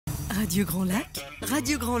Radio Grand Lac,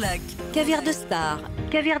 Radio Grand Lac. Caviar de Star,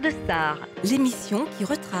 Caviar de Star. L'émission qui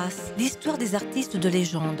retrace l'histoire des artistes de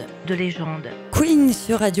légende. Queen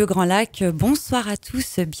sur Radio Grand Lac, bonsoir à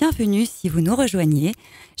tous, bienvenue si vous nous rejoignez.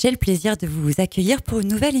 J'ai le plaisir de vous accueillir pour une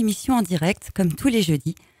nouvelle émission en direct, comme tous les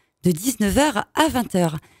jeudis, de 19h à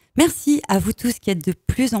 20h. Merci à vous tous qui êtes de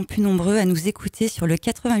plus en plus nombreux à nous écouter sur le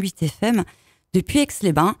 88 FM depuis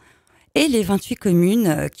Aix-les-Bains et les 28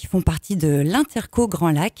 communes qui font partie de l'Interco Grand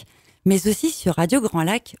Lac, mais aussi sur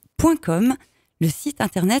radiograndlac.com, le site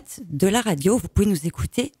internet de la radio. Vous pouvez nous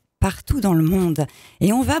écouter partout dans le monde.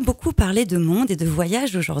 Et on va beaucoup parler de monde et de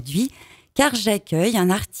voyage aujourd'hui, car j'accueille un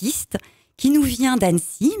artiste qui nous vient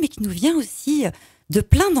d'Annecy, mais qui nous vient aussi de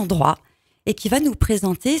plein d'endroits, et qui va nous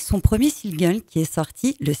présenter son premier single qui est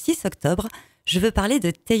sorti le 6 octobre. Je veux parler de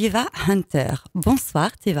Teiva Hunter.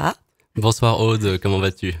 Bonsoir Teiva. Bonsoir Aude, comment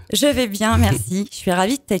vas-tu ? Je vais bien, merci. Je suis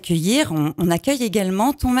ravie de t'accueillir. On accueille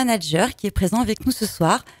également ton manager qui est présent avec nous ce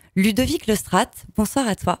soir, Ludovic Lestrat. Bonsoir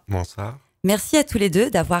à toi. Bonsoir. Merci à tous les deux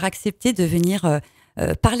d'avoir accepté de venir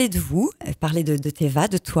parler de vous, parler de Teiva,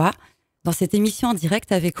 de toi, dans cette émission en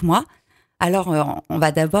direct avec moi. Alors, on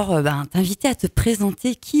va d'abord t'inviter à te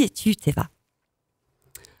présenter. Qui es-tu, Teiva ?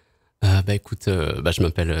 Écoute, je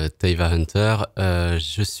m'appelle Teiva Hunter.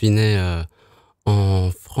 Je suis né en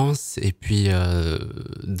France et puis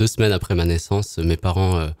 2 semaines après ma naissance, mes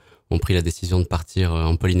parents ont pris la décision de partir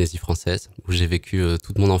en Polynésie française, où j'ai vécu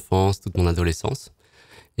toute mon enfance, toute mon adolescence.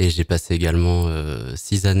 Et j'ai passé également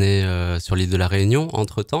 6 années sur l'île de la Réunion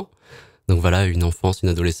entre-temps. Donc voilà, une enfance, une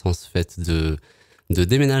adolescence faite de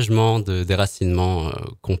déménagement, de déracinement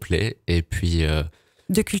complet. Et puis...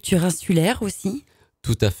 de culture insulaire aussi.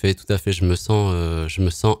 Tout à fait. Je me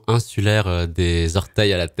sens insulaire des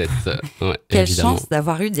orteils à la tête. Ouais, Quelle évidemment. chance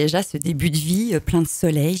d'avoir eu déjà ce début de vie plein de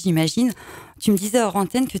soleil, j'imagine. Tu me disais hors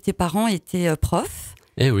antenne que tes parents étaient profs.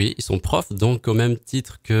 Eh oui, ils sont profs, donc au même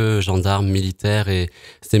titre que gendarmes, militaires et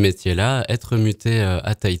ces métiers-là, être muté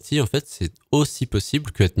à Tahiti, en fait, c'est aussi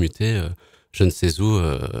possible qu'être muté je ne sais où,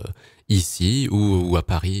 ici ou à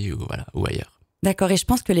Paris ou ailleurs. D'accord, et je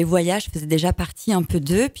pense que les voyages faisaient déjà partie un peu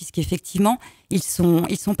d'eux, puisqu'effectivement, ils sont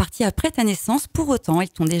partis après ta naissance. Pour autant, ils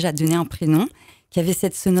t'ont déjà donné un prénom qui avait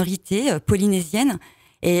cette sonorité polynésienne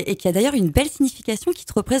et qui a d'ailleurs une belle signification qui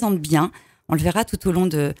te représente bien. On le verra tout au long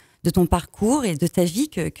de ton parcours et de ta vie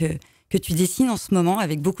que tu dessines en ce moment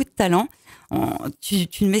avec beaucoup de talent.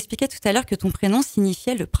 Tu m'expliquais tout à l'heure que ton prénom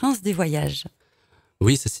signifiait le prince des voyages.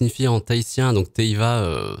 Oui, ça signifie en tahitien, donc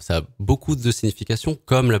Teiva, ça a beaucoup de significations,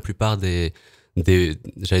 comme la plupart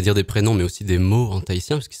j'allais dire des prénoms, mais aussi des mots en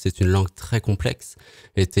tahitien, parce que c'est une langue très complexe.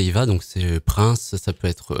 Et Teiva, donc c'est prince, ça peut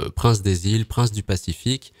être prince des îles, prince du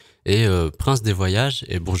Pacifique et prince des voyages.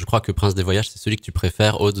 Et bon, je crois que prince des voyages, c'est celui que tu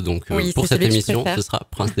préfères, Aude, donc oui, pour cette émission, ce sera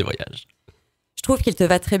prince des voyages. Je trouve qu'il te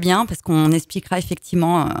va très bien, parce qu'on expliquera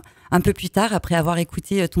effectivement un peu plus tard, après avoir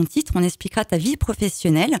écouté ton titre, on expliquera ta vie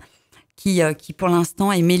professionnelle, qui pour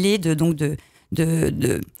l'instant est mêlée de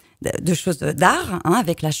choses d'art,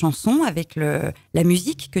 avec la chanson, avec la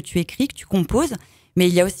musique que tu écris, que tu composes. Mais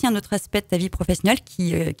il y a aussi un autre aspect de ta vie professionnelle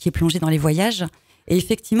qui est plongé dans les voyages. Et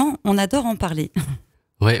effectivement, on adore en parler.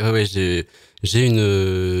 Ouais, j'ai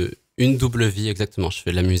une double vie, exactement. Je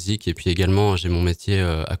fais de la musique et puis également, j'ai mon métier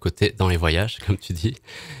à côté dans les voyages, comme tu dis.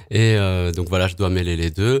 Et donc voilà, je dois mêler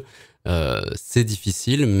les deux. C'est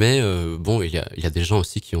difficile, mais bon, il y a des gens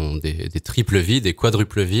aussi qui ont des triples vies, des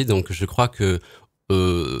quadruples vies. Donc je crois que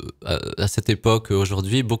à cette époque,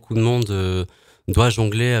 aujourd'hui, beaucoup de monde doit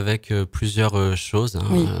jongler avec plusieurs choses,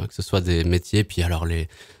 Oui. Que ce soit des métiers, puis alors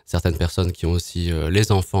certaines personnes qui ont aussi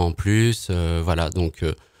les enfants en plus, voilà. Donc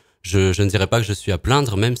je ne dirais pas que je suis à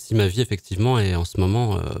plaindre, même si ma vie effectivement est en ce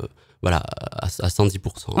moment, à 110%.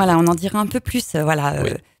 Voilà, on en dira un peu plus,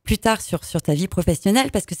 Oui. Plus tard sur ta vie professionnelle,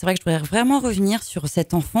 parce que c'est vrai que je voudrais vraiment revenir sur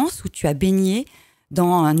cette enfance où tu as baigné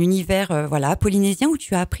dans un univers polynésien, où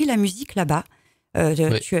tu as appris la musique là-bas.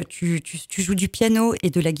 Oui. Tu joues du piano et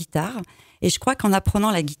de la guitare. Et je crois qu'en apprenant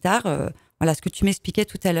la guitare, ce que tu m'expliquais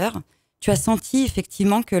tout à l'heure, tu as senti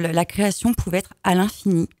effectivement que la création pouvait être à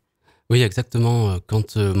l'infini. Oui, exactement.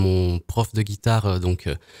 Quand mon prof de guitare,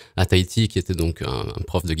 à Tahiti, qui était donc un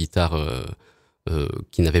prof de guitare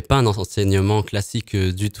qui n'avait pas un enseignement classique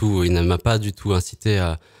du tout, il ne m'a pas du tout incité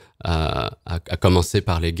à commencer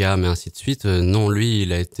par les gammes et ainsi de suite. Non, lui,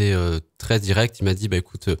 il a été très direct. Il m'a dit,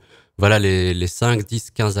 écoute, voilà les 5, 10,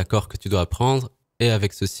 15 accords que tu dois apprendre. Et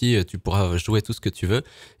avec ceci, tu pourras jouer tout ce que tu veux.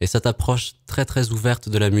 Et cette approche très, très ouverte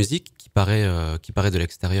de la musique, qui paraît de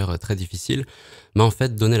l'extérieur très difficile, m'a en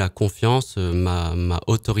fait donné la confiance, m'a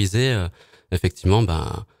autorisé, effectivement,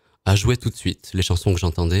 à jouer tout de suite les chansons que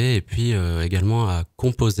j'entendais. Et puis également à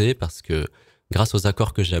composer, parce que grâce aux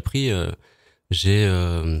accords que j'ai appris, j'ai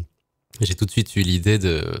tout de suite eu l'idée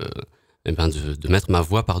de mettre ma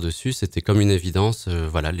voix par-dessus. C'était comme une évidence.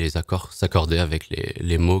 Voilà, les accords s'accordaient avec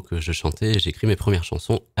les mots que je chantais. Et j'ai écrit mes premières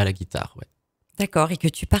chansons à la guitare. Ouais. D'accord, et que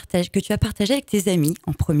tu as partagé avec tes amis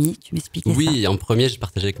en premier, tu m'expliquais ça. Oui, en premier, j'ai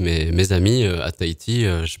partagé avec mes amis à Tahiti.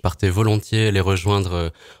 Je partais volontiers les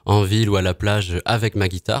rejoindre en ville ou à la plage avec ma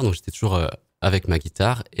guitare. Donc j'étais toujours avec ma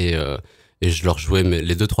guitare et je leur jouais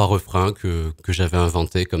les 2-3 refrains que j'avais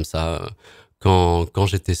inventés comme ça quand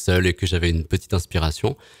j'étais seul et que j'avais une petite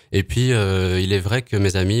inspiration. Et puis, il est vrai que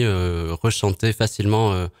mes amis rechantaient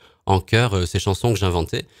facilement en chœur ces chansons que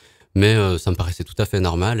j'inventais. Mais ça me paraissait tout à fait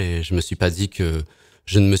normal et je ne me suis pas dit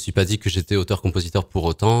que j'étais auteur-compositeur pour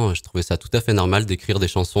autant. Je trouvais ça tout à fait normal d'écrire des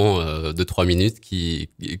chansons de 3 minutes qui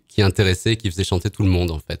intéressaient, qui faisaient chanter tout le monde,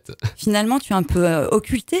 en fait. Finalement, tu as un peu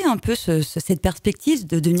occulté un peu cette perspective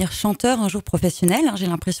de devenir chanteur un jour professionnel. J'ai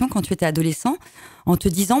l'impression, quand tu étais adolescent, en te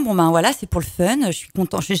disant, bon ben voilà, c'est pour le fun, je suis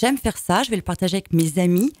content, j'aime faire ça, je vais le partager avec mes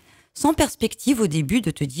amis, sans perspective au début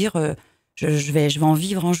de te dire, je vais en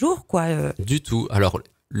vivre un jour, quoi. Du tout. Alors,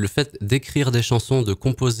 le fait d'écrire des chansons, de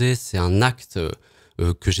composer, c'est un acte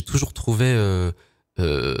que j'ai toujours trouvé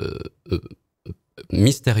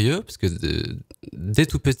mystérieux, parce que dès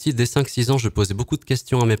tout petit, dès 5-6 ans, je posais beaucoup de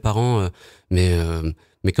questions à mes parents, mais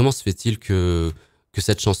comment se fait-il que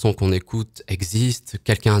cette chanson qu'on écoute existe?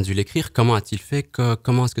 Quelqu'un a dû l'écrire, comment a-t-il fait?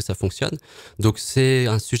 Comment est-ce que ça fonctionne? Donc c'est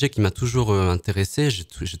un sujet qui m'a toujours intéressé,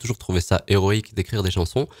 j'ai toujours trouvé ça héroïque d'écrire des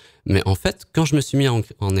chansons, mais en fait, quand je me suis mis à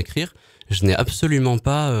en écrire, je n'ai absolument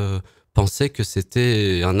pas pensé que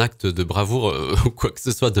c'était un acte de bravoure ou quoi que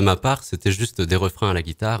ce soit de ma part. C'était juste des refrains à la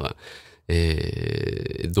guitare.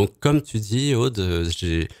 Et donc, comme tu dis, Aude,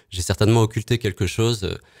 j'ai certainement occulté quelque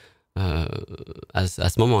chose à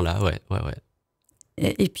ce moment-là. Ouais.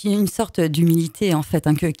 Et puis une sorte d'humilité, en fait,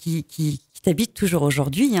 qui t'habite toujours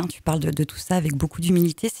aujourd'hui. Tu parles de tout ça avec beaucoup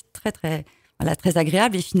d'humilité. C'est très, très, voilà, très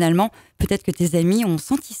agréable. Et finalement, peut-être que tes amis ont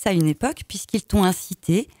senti ça à une époque, puisqu'ils t'ont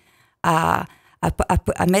incité à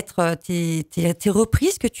mettre tes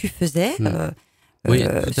reprises que tu faisais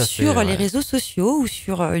sur les réseaux sociaux ou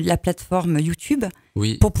sur la plateforme YouTube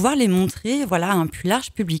pour pouvoir les montrer à un plus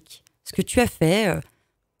large public. Ce que tu as fait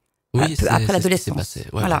après l'adolescence.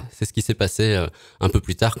 C'est ce qui s'est passé un peu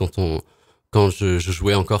plus tard quand je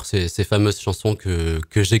jouais encore ces fameuses chansons que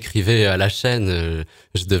j'écrivais à la chaîne.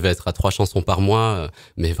 Je devais être à 3 chansons par mois,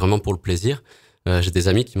 mais vraiment pour le plaisir. J'ai des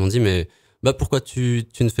amis qui m'ont dit, mais pourquoi tu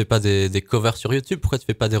ne fais pas des covers sur YouTube? Pourquoi tu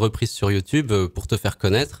fais pas des reprises sur YouTube pour te faire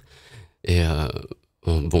connaître? Et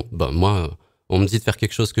moi, on me dit de faire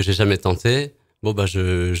quelque chose que j'ai jamais tenté.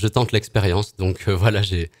 Je tente l'expérience. Donc voilà,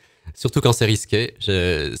 surtout quand c'est risqué,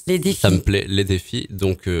 ça me plaît, les défis.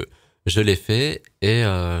 Donc je l'ai fait et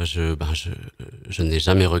je n'ai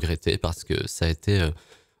jamais regretté parce que ça a été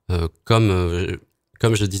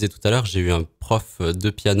comme je disais tout à l'heure, j'ai eu un prof de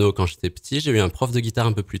piano quand j'étais petit, j'ai eu un prof de guitare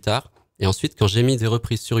un peu plus tard. Et ensuite, quand j'ai mis des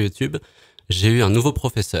reprises sur YouTube, j'ai eu un nouveau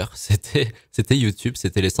professeur. C'était YouTube,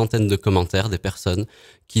 c'était les centaines de commentaires des personnes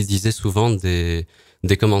qui disaient souvent des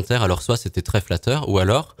commentaires. Alors, soit c'était très flatteur, ou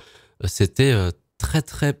alors c'était très,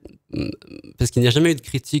 très... Parce qu'il n'y a jamais eu de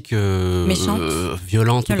critique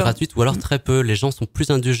violente ou gratuite, ou alors très peu. Les gens sont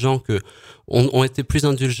plus indulgents ont été plus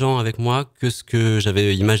indulgents avec moi que ce que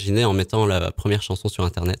j'avais imaginé en mettant la première chanson sur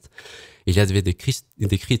Internet. Il y avait des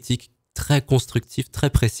critiques très constructives,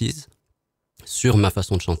 très précises, sur ma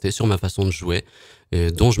façon de chanter, sur ma façon de jouer,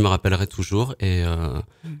 et dont je me rappellerai toujours. Et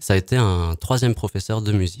ça a été un 3e professeur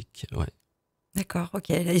de musique. Ouais. D'accord,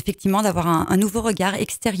 ok. Effectivement, d'avoir un nouveau regard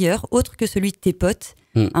extérieur, autre que celui de tes potes,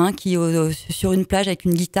 qui sur une plage avec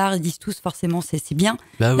une guitare, ils disent tous forcément c'est bien.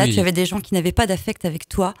 Là, tu avais des gens qui n'avaient pas d'affect avec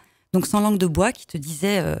toi, donc sans langue de bois, qui te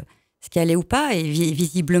disaient ce qui allait ou pas. Et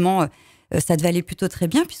visiblement, ça devait aller plutôt très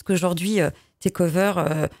bien, puisqu'aujourd'hui, tes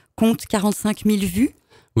covers comptent 45 000 vues.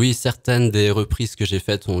 Oui, certaines des reprises que j'ai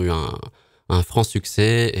faites ont eu un franc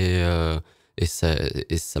succès et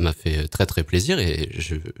ça m'a fait très très plaisir et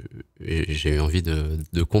j'ai eu envie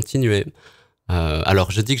de continuer.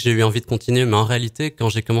 Alors je dis que j'ai eu envie de continuer, mais en réalité, quand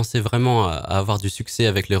j'ai commencé vraiment à avoir du succès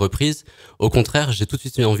avec les reprises, au contraire, j'ai tout de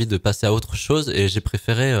suite eu envie de passer à autre chose et j'ai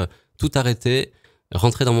préféré tout arrêter,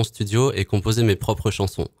 rentrer dans mon studio et composer mes propres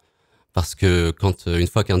chansons. Parce que une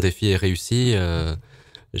fois qu'un défi est réussi,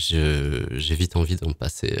 j'ai vite envie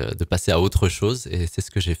de passer à autre chose et c'est ce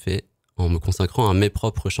que j'ai fait en me consacrant à mes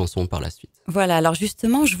propres chansons par la suite. Voilà, alors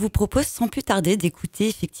justement, je vous propose sans plus tarder d'écouter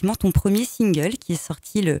effectivement ton premier single qui est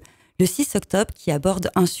sorti le 6 octobre, qui aborde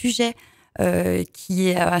un sujet qui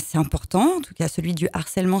est assez important, en tout cas celui du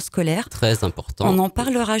harcèlement scolaire. Très important. On en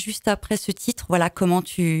parlera juste après ce titre. Voilà, comment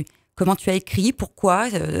tu as écrit, pourquoi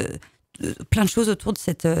plein de choses autour de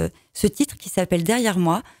ce titre qui s'appelle Derrière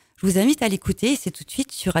moi. Je vous invite à l'écouter et c'est tout de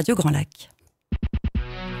suite sur Radio Grand Lac.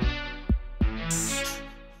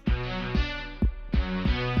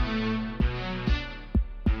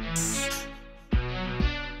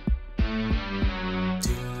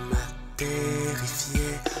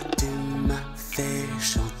 Tu m'as fait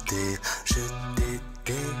chanter, je t'ai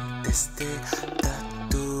détesté, t'as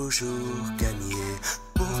toujours gagné.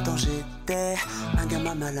 Pourtant j'étais un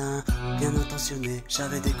gamin malin, bien intentionné,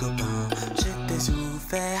 j'avais des copains, j'étais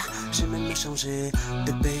ouvert, j'ai même changé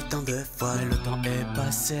de pays tant de fois. Mais le temps est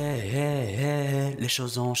passé, les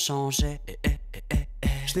choses ont changé.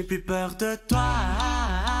 Je n'ai plus peur de toi,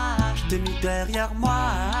 je t'ai mis derrière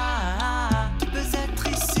moi. Tu peux être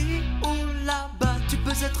ici ou là-bas, tu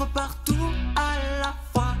peux être partout à la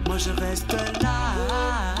fois. Moi je reste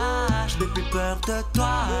là, je n'ai plus peur de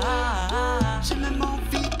toi. J'ai même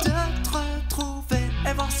envie de te retrouver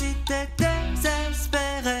et voir si t'es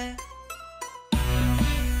désespéré.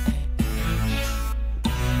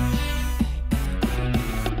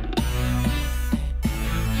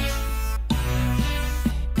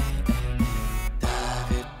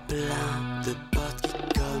 T'avais plein de potes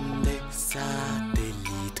qui comme des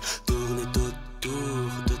satellites tournaient autour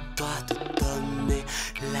de toi, te donnaient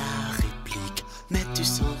la réplique. Mais tu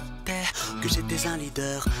sentais que j'étais un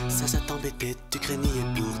leader, ça t'embêtait, tu craignais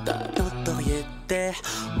pour ta notoriété.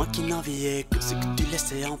 Moi qui n'enviais que ce que tu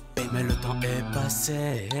laissais en paix. Mais le temps est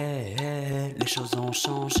passé, les choses ont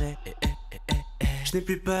changé. Je n'ai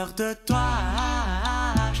plus peur de toi,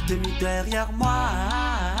 je t'ai mis derrière moi.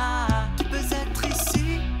 Tu peux être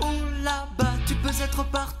ici ou là-bas, tu peux être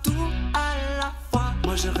partout à la fois.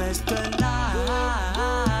 Moi je reste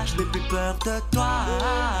là, je n'ai plus peur de toi.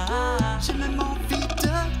 J'ai même envie de te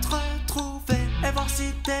retrouver et voir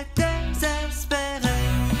si t'es désespéré.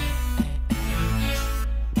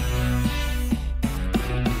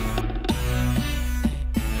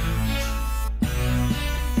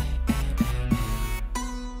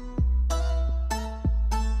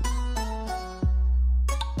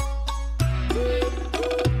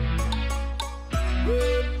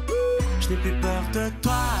 Je n'ai plus peur de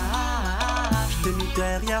toi, je t'ai mis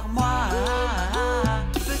derrière moi.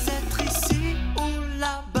 Tu peux être ici ou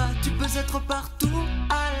là-bas, tu peux être partout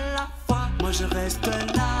à la fois. Moi je reste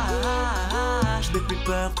là, je n'ai plus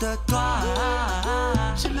peur de toi.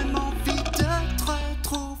 J'ai même envie de te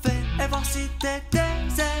retrouver et voir si t'es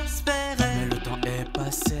désespéré. Mais le temps est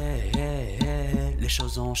passé, les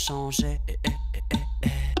choses ont changé.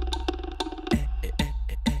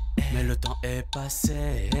 Mais le temps est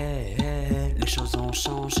passé, les choses ont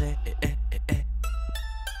changé.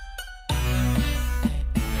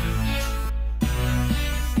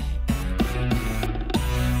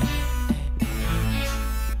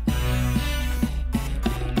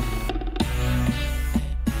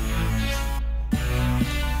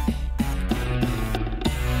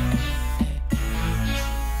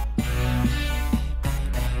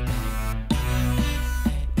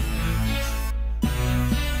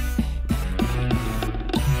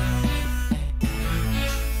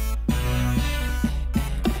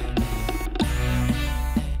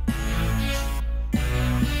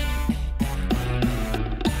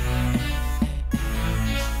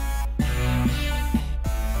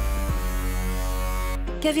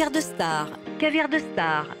 Caviar de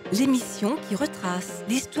star, l'émission qui retrace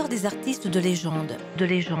l'histoire des artistes de légende.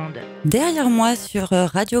 Derrière moi sur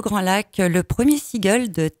Radio Grand Lac, le premier single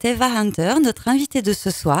de Teiva Hunter, notre invité de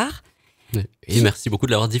ce soir. Et merci beaucoup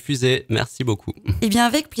de l'avoir diffusé, merci beaucoup. Eh bien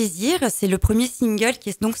avec plaisir, c'est le premier single qui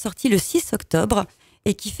est donc sorti le 6 octobre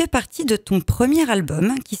et qui fait partie de ton premier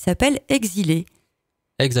album qui s'appelle Exilé.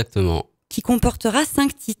 Exactement. Qui comportera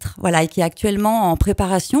 5 titres, voilà, et qui est actuellement en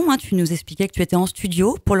préparation. Tu nous expliquais que tu étais en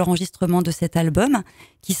studio pour l'enregistrement de cet album,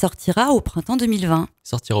 qui sortira au printemps 2020.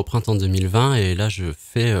 Sortira au printemps 2020, et là je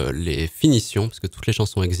fais les finitions, parce que toutes les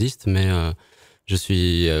chansons existent, mais je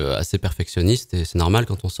suis assez perfectionniste, et c'est normal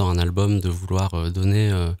quand on sort un album de vouloir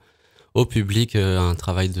donner au public un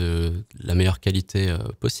travail de la meilleure qualité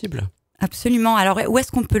possible. Absolument. Alors où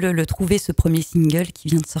est-ce qu'on peut le trouver, ce premier single qui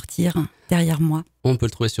vient de sortir, Derrière moi ? On peut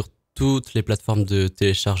le trouver sur toutes les plateformes de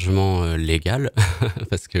téléchargement légales,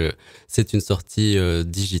 parce que c'est une sortie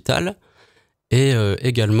digitale. Et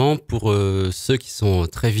également, pour ceux qui sont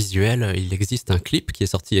très visuels, il existe un clip qui est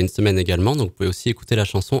sorti il y a une semaine également, donc vous pouvez aussi écouter la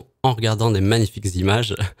chanson en regardant des magnifiques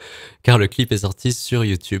images, car le clip est sorti sur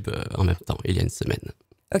YouTube en même temps, il y a une semaine.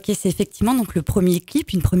 Ok, c'est effectivement donc le premier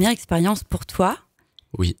clip, une première expérience pour toi.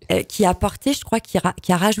 Oui. Qui a apporté, je crois, qui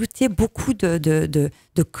a rajouté beaucoup de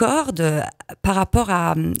cordes par rapport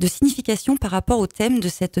de signification par rapport au thème de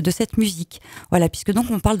cette musique. Voilà, puisque donc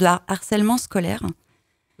on parle de harcèlement scolaire.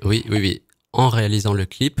 Oui. En réalisant le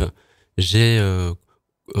clip, j'ai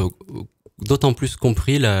d'autant plus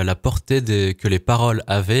compris la portée que les paroles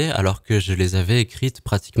avaient, alors que je les avais écrites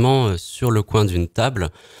pratiquement sur le coin d'une table.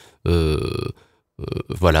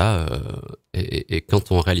 Voilà. Et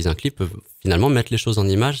quand on réalise un clip, finalement, mettre les choses en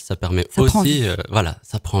images, ça permet ça aussi...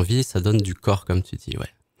 ça prend vie, ça donne du corps, comme tu dis, ouais.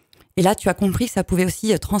 Et là, tu as compris que ça pouvait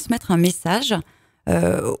aussi transmettre un message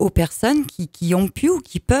aux personnes qui ont pu ou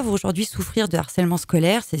qui peuvent aujourd'hui souffrir de harcèlement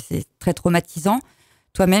scolaire. C'est très traumatisant.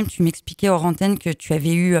 Toi-même, tu m'expliquais hors antenne que tu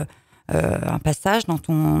avais eu un passage dans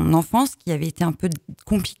ton enfance qui avait été un peu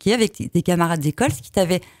compliqué avec des camarades d'école, ce qui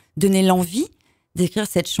t'avait donné l'envie d'écrire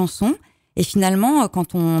cette chanson. Et finalement,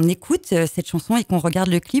 quand on écoute cette chanson et qu'on regarde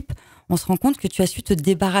le clip, on se rend compte que tu as su te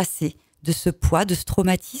débarrasser de ce poids, de ce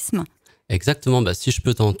traumatisme. Exactement. Si je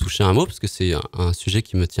peux t'en toucher un mot, parce que c'est un sujet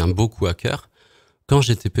qui me tient beaucoup à cœur. Quand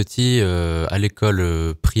j'étais petit, à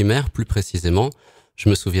l'école primaire plus précisément, je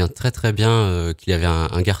me souviens très très bien qu'il y avait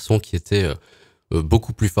un garçon qui était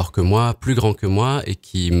beaucoup plus fort que moi, plus grand que moi, et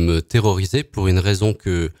qui me terrorisait pour une raison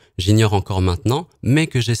que j'ignore encore maintenant, mais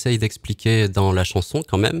que j'essaye d'expliquer dans la chanson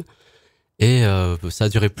quand même. Et ça a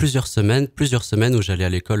duré plusieurs semaines où j'allais à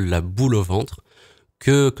l'école la boule au ventre,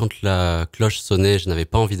 que quand la cloche sonnait, je n'avais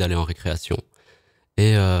pas envie d'aller en récréation.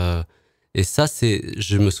 Et ça,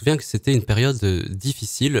 je me souviens que c'était une période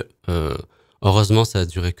difficile. Heureusement, ça a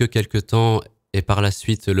duré que quelques temps, et par la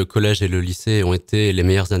suite, le collège et le lycée ont été les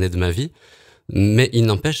meilleures années de ma vie. Mais il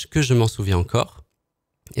n'empêche que je m'en souviens encore,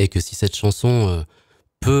 et que si cette chanson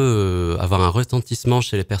peut avoir un retentissement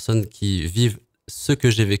chez les personnes qui vivent ce que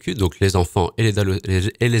j'ai vécu, donc les enfants et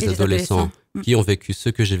les adolescents qui ont vécu ce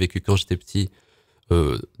que j'ai vécu quand j'étais petit,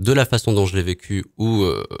 de la façon dont je l'ai vécu, ou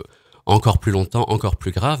encore plus longtemps, encore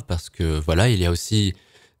plus grave, parce que voilà, il y a aussi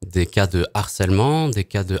des cas de harcèlement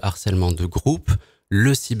de groupe,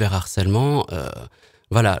 le cyberharcèlement.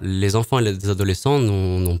 Voilà, les enfants et les adolescents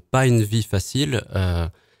n'ont pas une vie facile,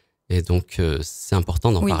 et donc c'est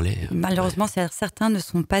important d'en parler. Malheureusement, certains ne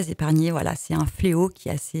sont pas épargnés. Voilà, c'est un fléau qui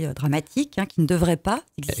est assez dramatique, qui ne devrait pas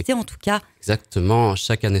exister en tout cas. Exactement.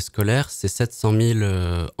 Chaque année scolaire, c'est 700 000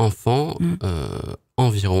 enfants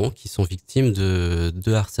environ qui sont victimes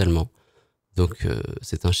de harcèlement. Donc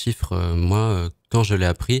c'est un chiffre, moi, quand je l'ai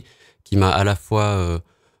appris, qui m'a à la fois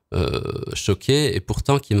choqué et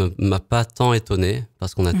pourtant qui ne m'a pas tant étonné,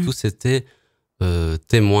 parce qu'on a tous été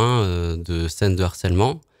témoins de scènes de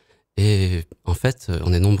harcèlement. Et en fait,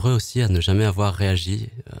 on est nombreux aussi à ne jamais avoir réagi.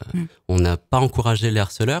 On n'a pas encouragé les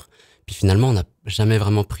harceleurs. Puis finalement, on n'a jamais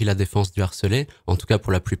vraiment pris la défense du harcelé, en tout cas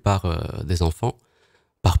pour la plupart des enfants,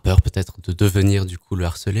 par peur peut-être de devenir du coup le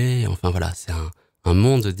harcelé. Enfin voilà, c'est un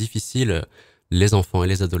monde difficile, les enfants et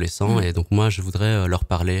les adolescents. Et donc moi, je voudrais leur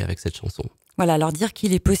parler avec cette chanson. Voilà, leur dire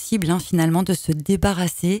qu'il est possible finalement de se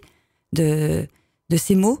débarrasser de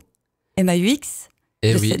ces mots, MAUX,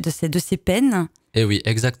 de ces peines. Et oui,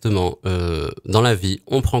 exactement. Dans la vie,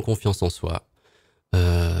 on prend confiance en soi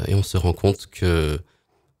et on se rend compte que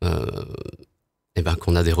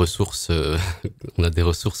qu'on a des ressources,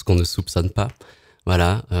 qu'on ne soupçonne pas.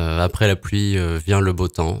 Voilà. Après la pluie vient le beau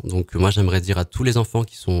temps. Donc moi, j'aimerais dire à tous les enfants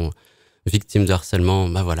qui sont victimes de harcèlement,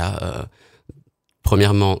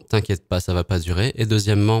 premièrement, t'inquiète pas, ça va pas durer. Et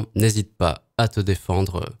deuxièmement, n'hésite pas à te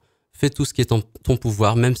défendre. Fais tout ce qui est en ton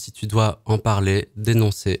pouvoir, même si tu dois en parler,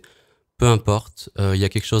 dénoncer. Peu importe, il y a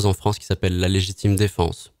quelque chose en France qui s'appelle la légitime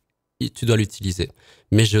défense. Tu dois l'utiliser.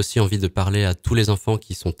 Mais j'ai aussi envie de parler à tous les enfants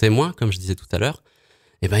qui sont témoins, comme je disais tout à l'heure.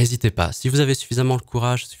 N'hésitez pas. Si vous avez suffisamment le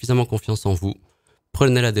courage, suffisamment confiance en vous,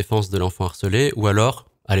 prenez la défense de l'enfant harcelé, ou alors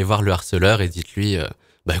allez voir le harceleur et dites-lui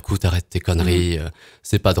écoute, arrête tes conneries,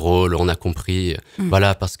 c'est pas drôle, on a compris.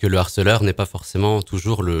 Voilà, parce que le harceleur n'est pas forcément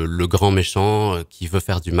toujours le grand méchant qui veut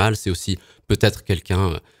faire du mal. C'est aussi peut-être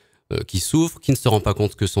quelqu'un qui souffre, qui ne se rend pas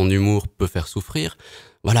compte que son humour peut faire souffrir.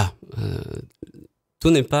 Voilà.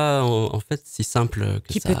 Tout n'est pas en fait si simple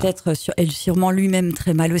que qui ça. Qui peut être sûrement lui-même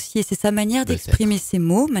très mal aussi. Et c'est sa manière d'exprimer ses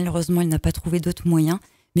mots. Malheureusement, il n'a pas trouvé d'autres moyens.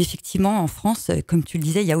 Mais effectivement, en France, comme tu le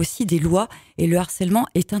disais, il y a aussi des lois et le harcèlement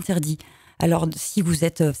est interdit. Alors, si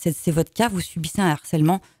c'est votre cas, vous subissez un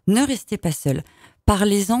harcèlement, ne restez pas seul.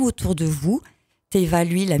 Parlez-en autour de vous. Teiva,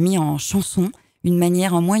 lui, l'a mis en chanson.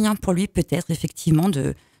 Un moyen pour lui peut-être, effectivement,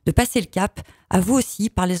 de passer le cap. À vous aussi,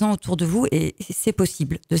 parlez-en autour de vous et c'est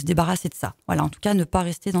possible de se débarrasser de ça. Voilà, en tout cas, ne pas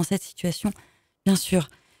rester dans cette situation, bien sûr.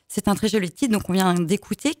 C'est un très joli titre, donc on vient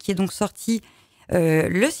d'écouter, qui est donc sorti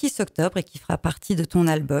le 6 octobre et qui fera partie de ton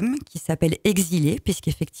album, qui s'appelle Exilé,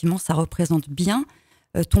 puisqu'effectivement, ça représente bien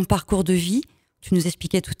ton parcours de vie. Tu nous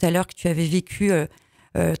expliquais tout à l'heure que tu avais vécu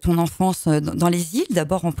ton enfance dans les îles,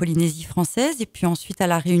 d'abord en Polynésie française et puis ensuite à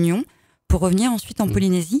La Réunion, pour revenir ensuite en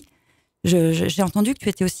Polynésie. J'ai entendu que tu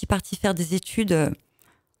étais aussi parti faire des études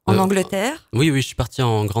en Angleterre. Oui, je suis parti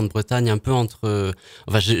en Grande-Bretagne, un peu entre...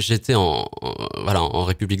 j'étais en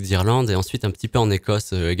République d'Irlande et ensuite un petit peu en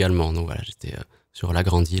Écosse également. Donc voilà, j'étais sur la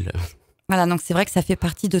grande île. Voilà, donc c'est vrai que ça fait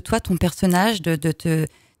partie de toi, ton personnage, de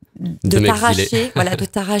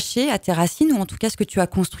t'arracher à tes racines, ou en tout cas ce que tu as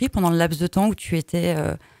construit pendant le laps de temps où tu étais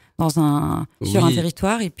sur un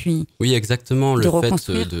territoire, et puis oui, exactement, le fait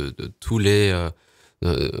reconstruire. de tous les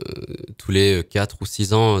 4 ou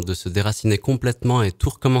 6 ans de se déraciner complètement et tout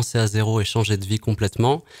recommencer à zéro et changer de vie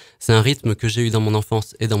complètement, c'est un rythme que j'ai eu dans mon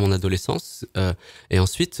enfance et dans mon adolescence. Et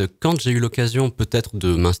ensuite, quand j'ai eu l'occasion peut-être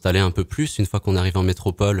de m'installer un peu plus, une fois qu'on arrive en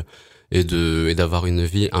métropole, et d'avoir une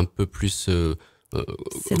vie un peu plus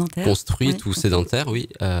construite ou sédentaire, oui.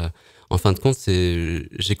 En fin de compte,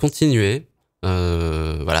 j'ai continué.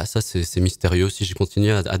 Voilà, ça c'est mystérieux aussi. J'ai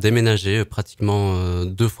continué à déménager pratiquement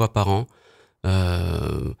 2 fois par an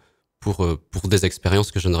pour des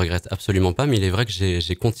expériences que je ne regrette absolument pas. Mais il est vrai que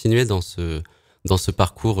j'ai continué dans ce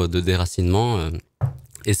parcours de déracinement.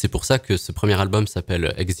 Et c'est pour ça que ce premier album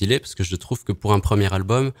s'appelle Exilé, parce que je trouve que pour un premier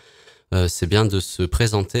album, c'est bien de se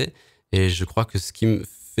présenter. Et je crois que ce qui me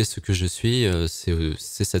fait ce que je suis,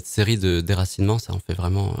 c'est cette série de déracinements, ça fait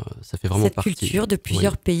vraiment partie. Cette culture de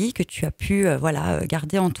plusieurs pays que tu as pu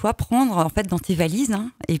garder en toi, prendre en fait dans tes valises,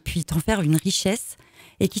 et puis t'en faire une richesse,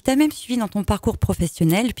 et qui t'a même suivi dans ton parcours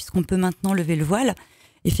professionnel, puisqu'on peut maintenant lever le voile.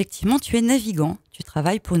 Effectivement, tu es navigant, tu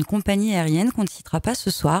travailles pour une compagnie aérienne qu'on ne citera pas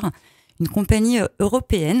ce soir, une compagnie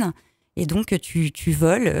européenne, et donc tu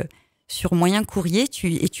voles sur moyen courrier,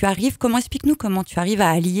 et tu arrives, explique-nous comment tu arrives à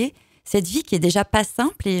allier cette vie qui est déjà pas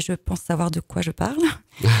simple, et je pense savoir de quoi je parle.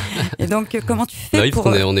 Et donc, comment tu fais pour...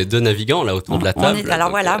 On est 2 navigants là autour de la table.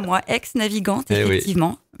 Moi, ex-navigante,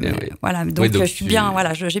 effectivement. Voilà, donc je suis bien,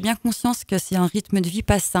 j'ai bien conscience que c'est un rythme de vie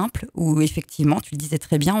pas simple, où effectivement, tu le disais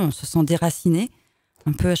très bien, on se sent déraciné,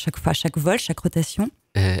 un peu à chaque fois, à chaque vol, chaque rotation.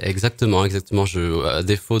 Exactement. À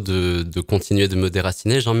défaut de continuer de me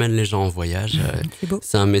déraciner, j'emmène les gens en voyage. C'est beau.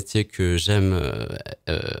 C'est un métier que j'aime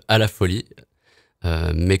à la folie.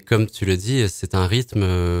 Mais comme tu le dis, c'est un rythme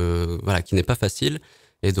qui n'est pas facile.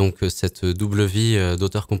 Et donc, cette double vie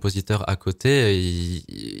d'auteur-compositeur à côté,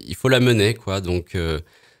 il faut la mener, quoi. Donc,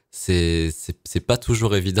 c'est pas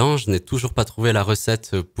toujours évident. Je n'ai toujours pas trouvé la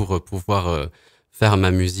recette pour pouvoir faire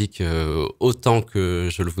ma musique autant que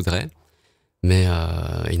je le voudrais. Mais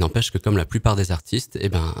il n'empêche que comme la plupart des artistes,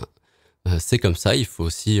 c'est comme ça. Il faut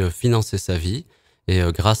aussi financer sa vie. Et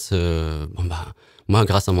grâce à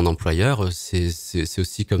mon employeur, c'est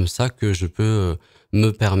aussi comme ça que je peux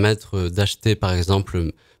me permettre d'acheter, par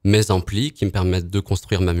exemple, mes amplis qui me permettent de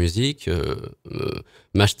construire ma musique,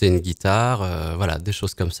 m'acheter une guitare, des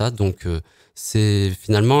choses comme ça. Donc, c'est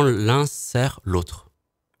finalement l'un sert l'autre.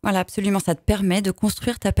 Voilà, absolument. Ça te permet de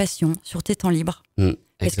construire ta passion sur tes temps libres.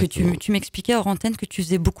 Parce que tu m'expliquais hors antenne que tu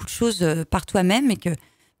faisais beaucoup de choses par toi-même, et que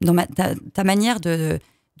dans ta manière de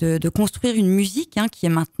construire une musique qui est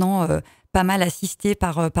maintenant pas mal assistée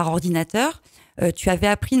par ordinateur, tu avais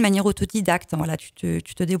appris de manière autodidacte. Voilà, tu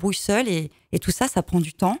te débrouilles seul, et tout ça prend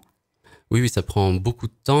du temps. Oui, ça prend beaucoup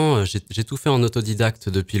de temps. J'ai tout fait en autodidacte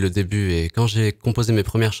depuis le début, et quand j'ai composé mes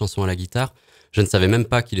premières chansons à la guitare, je ne savais même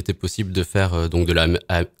pas qu'il était possible de faire donc de la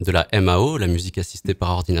MAO, la musique assistée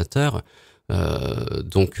par ordinateur.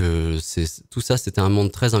 Tout ça, c'était un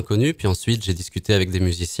monde très inconnu. Puis ensuite, j'ai discuté avec des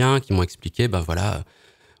musiciens qui m'ont expliqué,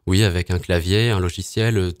 oui, avec un clavier, un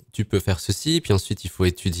logiciel, tu peux faire ceci. Puis ensuite, il faut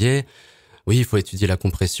étudier. Oui, il faut étudier la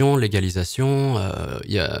compression, l'égalisation.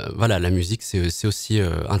 La musique, c'est aussi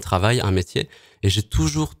un travail, un métier. Et j'ai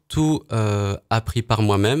toujours tout appris par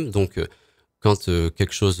moi-même. Donc, quand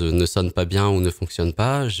quelque chose ne sonne pas bien ou ne fonctionne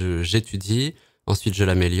pas, j'étudie. Ensuite, je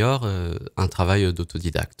l'améliore. Un travail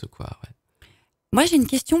d'autodidacte, quoi. Ouais. Moi, j'ai une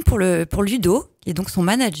question pour Ludo, qui est donc son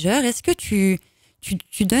manager. Est-ce que tu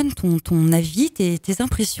donnes ton avis, tes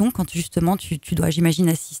impressions quand justement tu dois, j'imagine,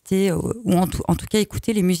 assister ou en tout cas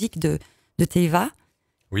écouter les musiques de Teiva?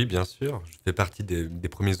 Oui, bien sûr. Je fais partie des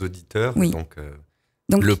premiers auditeurs. Oui. Donc,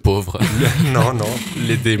 le pauvre. Non.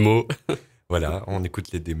 Les démos. Voilà, on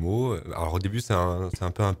écoute les démos. Alors au début, c'est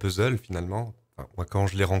un peu un puzzle finalement. Enfin, moi, quand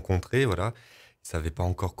je l'ai rencontré, voilà, il savait pas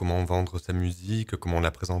encore comment vendre sa musique, comment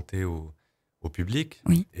la présenter au public.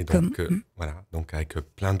 Oui. Et donc, donc avec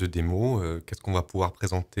plein de démos, qu'est-ce qu'on va pouvoir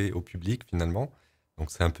présenter au public finalement?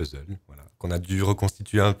 Donc c'est un puzzle, voilà, qu'on a dû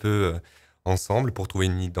reconstituer un peu ensemble pour trouver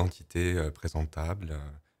une identité présentable,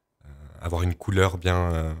 avoir une couleur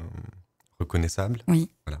bien reconnaissable. Oui.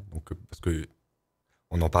 Voilà, donc parce que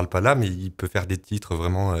on n'en parle pas là, mais il peut faire des titres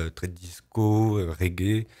vraiment très disco,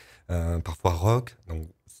 reggae, parfois rock. Donc,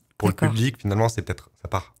 pour le public, finalement, ça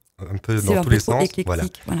part un peu dans tous les sens. Voilà.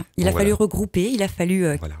 Il a fallu regrouper, il a fallu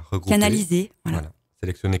canaliser. Voilà.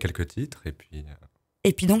 Sélectionner quelques titres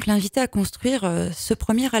et puis donc l'inviter à construire ce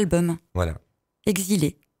premier album. Voilà.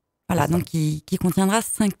 Exilé. Voilà, donc qui contiendra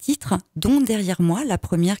 5 titres, dont Derrière moi, la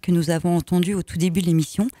première que nous avons entendue au tout début de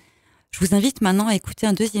l'émission. Je vous invite maintenant à écouter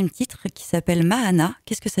un deuxième titre qui s'appelle Mahana.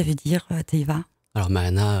 Qu'est-ce que ça veut dire, Teiva ? Alors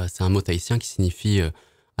Mahana, c'est un mot tahitien qui signifie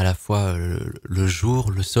à la fois le jour,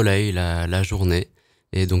 le soleil, la journée.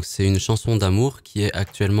 Et donc c'est une chanson d'amour qui est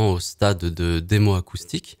actuellement au stade de démo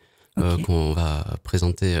acoustique qu'on va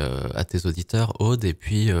présenter à tes auditeurs, Aude. Et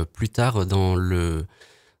puis plus tard dans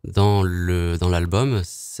l'album,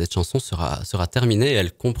 cette chanson sera terminée et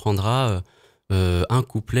elle comprendra un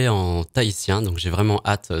couplet en tahitien. Donc j'ai vraiment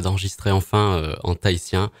hâte d'enregistrer enfin en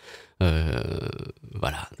tahitien.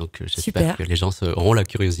 Voilà, donc j'espère que les gens auront la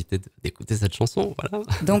curiosité d'écouter cette chanson. Voilà.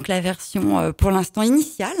 Donc la version pour l'instant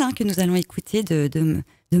initiale que nous allons écouter de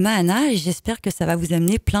Mahana, et j'espère que ça va vous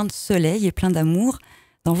amener plein de soleil et plein d'amour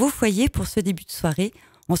dans vos foyers pour ce début de soirée.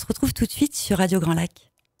 On se retrouve tout de suite sur Radio Grand Lac.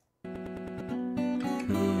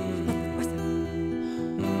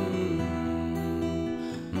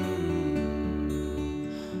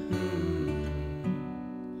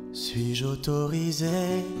 Suis-je autorisé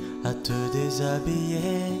à te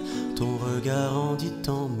déshabiller? Ton regard en dit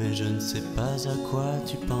tant, mais je ne sais pas à quoi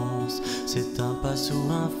tu penses. C'est un pass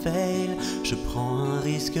ou un fail, je prends un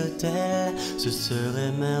risque tel. Ce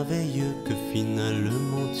serait merveilleux que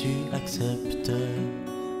finalement tu acceptes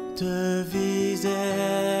de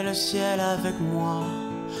viser le ciel avec moi,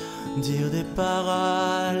 dire des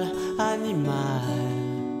paroles animales,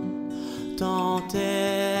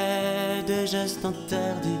 tenter des gestes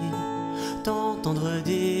interdits, t'entendre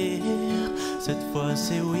dire cette fois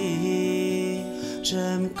c'est oui.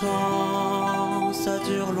 J'aime quand ça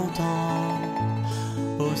dure longtemps,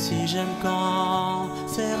 aussi j'aime quand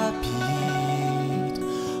c'est rapide.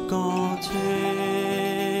 Quand tu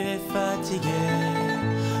es fatigué,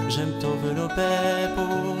 j'aime t'envelopper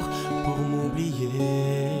pour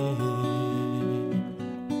m'oublier.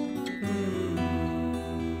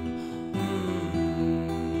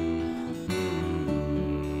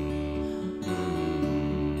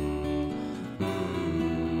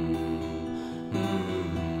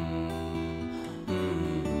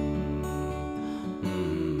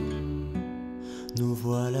 Nous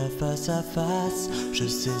voilà face à face, je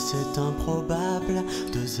sais c'est improbable.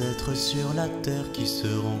 Deux êtres sur la terre qui se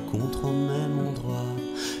rencontrent au même endroit.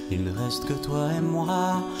 Il ne reste que toi et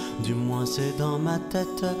moi, du moins c'est dans ma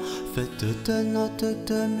tête. Faite de notes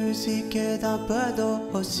de musique et d'un peu d'eau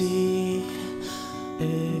aussi.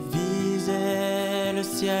 Et viser le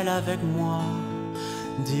ciel avec moi,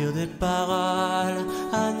 dire des paroles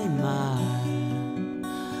animales,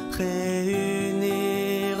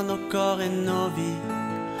 réunir nos corps et nos vies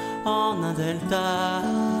en un delta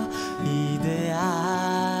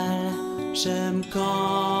idéal. J'aime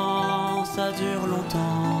quand ça dure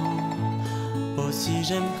longtemps, aussi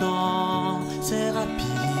j'aime quand c'est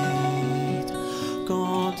rapide.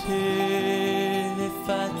 Quand tu es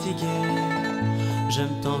fatigué,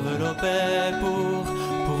 j'aime t'envelopper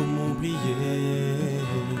pour m'oublier.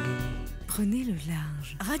 Prenez le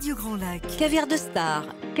large. Radio Grand Lac. Caviar de Star,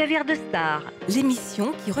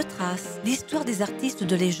 l'émission qui retrace l'histoire des artistes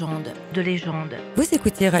de légende. Vous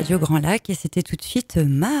écoutez Radio Grand Lac et c'était tout de suite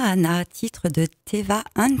Mahana, titre de Teiva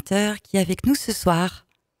Hunter, qui est avec nous ce soir.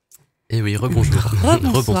 Eh oui, rebonjour.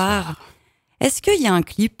 Rebonsoir. Est-ce qu'il y a un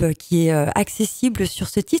clip qui est accessible sur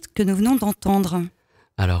ce titre que nous venons d'entendre ?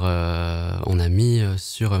 Alors, on a mis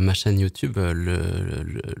sur ma chaîne YouTube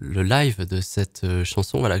le live de cette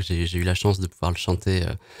chanson, voilà, que j'ai eu la chance de pouvoir le chanter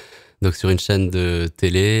donc sur une chaîne de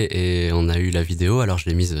télé, et on a eu la vidéo. Alors, je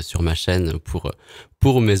l'ai mise sur ma chaîne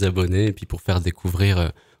pour mes abonnés et puis pour faire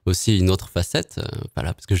découvrir aussi une autre facette,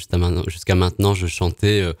 voilà, parce que jusqu'à maintenant, je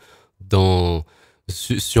chantais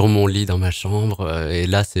sur mon lit dans ma chambre, et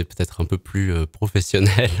là, c'est peut-être un peu plus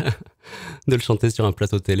professionnel de le chanter sur un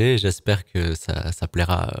plateau télé. J'espère que ça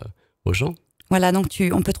plaira aux gens. Voilà, donc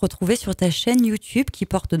on peut te retrouver sur ta chaîne YouTube qui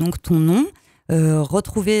porte donc ton nom.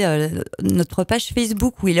 Retrouver notre page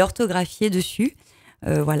Facebook où il est orthographié dessus.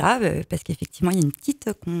 Voilà, parce qu'effectivement, il y a une petite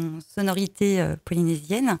sonorité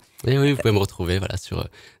polynésienne. Et oui, vous pouvez me retrouver sur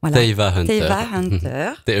Teiva Hunter. Teiva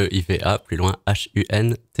Hunter. T-E-I-V-A, plus loin,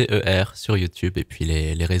 H-U-N-T-E-R sur YouTube. Et puis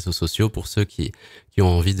les réseaux sociaux pour ceux qui ont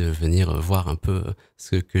envie de venir voir un peu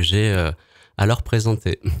ce que j'ai à leur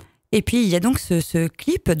présenter. Et puis, il y a donc ce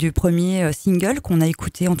clip du premier single qu'on a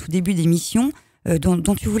écouté en tout début d'émission,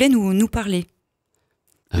 dont tu voulais nous parler.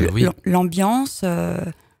 Oui. L'ambiance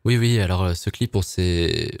Oui. Alors, ce clip, on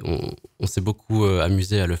s'est beaucoup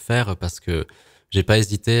amusé à le faire parce que j'ai pas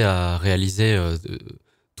hésité à réaliser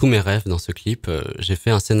tous mes rêves dans ce clip. J'ai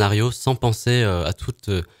fait un scénario sans penser à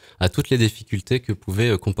toutes les difficultés que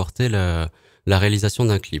pouvait comporter la réalisation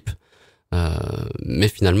d'un clip. Mais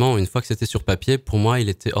finalement, une fois que c'était sur papier, pour moi, il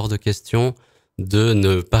était hors de question de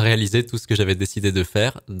ne pas réaliser tout ce que j'avais décidé de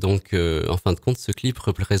faire. Donc, en fin de compte, ce clip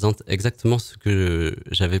représente exactement ce que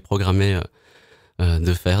j'avais programmé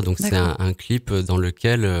de faire. Donc, c'est un clip dans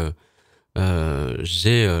lequel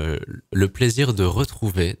j'ai le plaisir de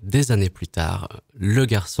retrouver, des années plus tard, le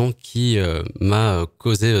garçon qui m'a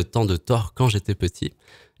causé tant de tort quand j'étais petit.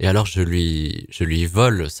 Et alors, je lui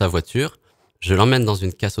vole sa voiture, je l'emmène dans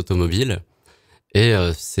une casse automobile, et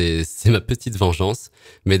c'est ma petite vengeance.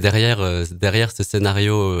 Mais derrière ce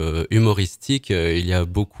scénario humoristique, il y a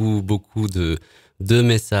beaucoup de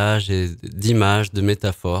messages et d'images, de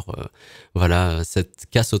métaphores. Voilà, cette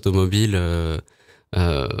casse automobile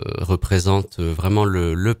représente vraiment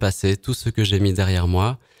le passé, tout ce que j'ai mis derrière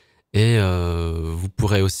moi. Et vous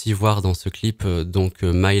pourrez aussi voir dans ce clip donc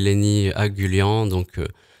Maïleni Agulian, donc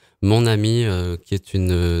mon amie qui est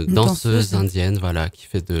une danseuse indienne, voilà, qui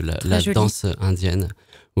fait de la danse indienne.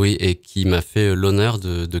 Oui, et qui m'a fait l'honneur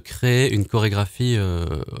de créer une chorégraphie.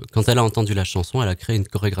 Quand elle a entendu la chanson, elle a créé une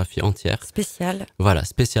chorégraphie entière. Spéciale. Voilà,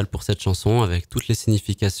 spéciale pour cette chanson, avec toutes les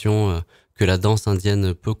significations que la danse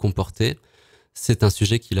indienne peut comporter. C'est un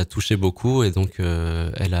sujet qui l'a touché beaucoup, et donc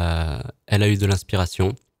elle a eu de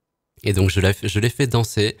l'inspiration. Et donc je l'ai fait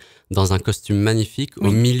danser dans un costume magnifique au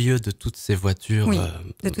milieu de toutes ces voitures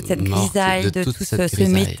de toute cette mortes, grisaille, de tout ce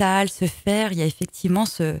métal, ce fer. Il y a effectivement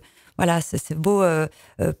ce beau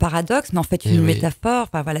paradoxe, mais en fait une métaphore,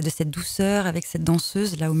 de cette douceur avec cette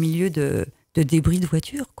danseuse là au milieu de débris de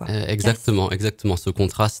voiture, quoi. Exactement.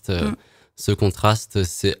 Ce contraste,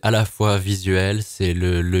 c'est à la fois visuel, c'est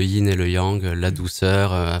le yin et le yang, la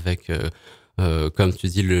douceur avec, comme tu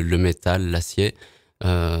dis, le métal, l'acier.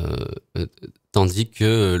 Tandis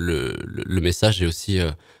que le message est aussi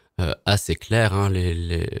assez clair, hein.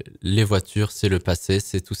 Les voitures, c'est le passé,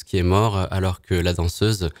 c'est tout ce qui est mort, alors que la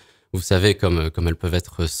danseuse, vous savez, comme elles peuvent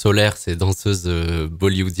être solaires, ces danseuses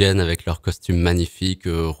bollywoodiennes avec leurs costumes magnifiques,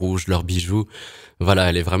 rouges, leurs bijoux. Voilà,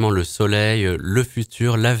 elle est vraiment le soleil, le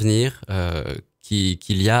futur, l'avenir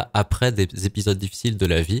qu'il y a après des épisodes difficiles de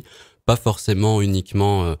la vie. Pas forcément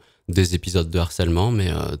uniquement des épisodes de harcèlement, mais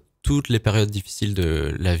toutes les périodes difficiles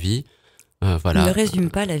de la vie. Voilà. Ne résume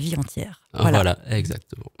pas la vie entière. Voilà,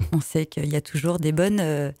 exactement. On sait qu'il y a toujours des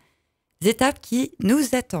bonnes étapes qui nous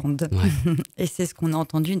attendent. Ouais. Et c'est ce qu'on a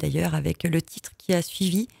entendu d'ailleurs avec le titre qui a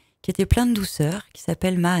suivi, qui était plein de douceur, qui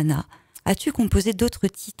s'appelle Mahana. As-tu composé d'autres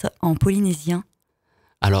titres en polynésien ?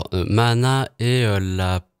 Alors, Mahana est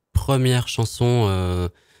la première chanson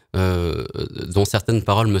dont certaines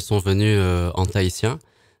paroles me sont venues en tahitien.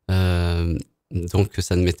 Donc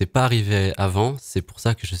ça ne m'était pas arrivé avant. C'est pour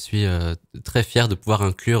ça que je suis très fier de pouvoir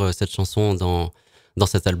inclure cette chanson dans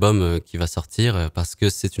cet album qui va sortir, parce que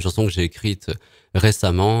c'est une chanson que j'ai écrite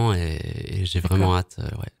récemment et j'ai vraiment hâte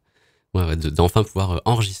d'enfin pouvoir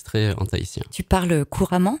enregistrer en tahitien. Tu parles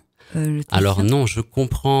couramment le tahitien ? Alors non, je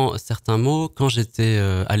comprends certains mots. Quand j'étais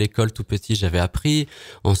à l'école tout petit, j'avais appris.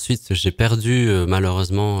 Ensuite, j'ai perdu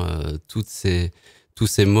malheureusement tous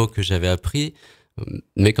ces mots que j'avais appris.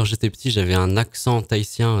 Mais quand j'étais petit, j'avais un accent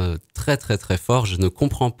tahitien très très très fort. Je ne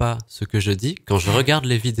comprends pas ce que je dis. Quand je regarde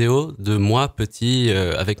les vidéos de moi petit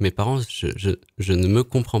avec mes parents, je ne me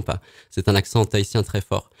comprends pas. C'est un accent tahitien très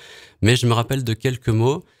fort. Mais je me rappelle de quelques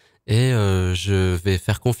mots et je vais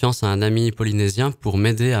faire confiance à un ami polynésien pour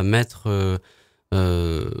m'aider à mettre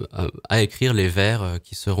à écrire les vers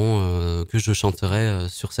qui seront que je chanterai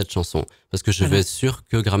sur cette chanson, parce que je veux être sûr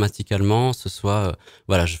que grammaticalement ce soit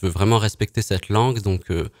je veux vraiment respecter cette langue,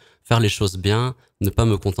 donc faire les choses bien, ne pas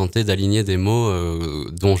me contenter d'aligner des mots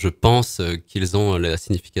dont je pense qu'ils ont la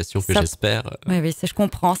signification que j'espère. Oui, ça je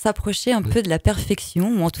comprends. S'approcher un peu de la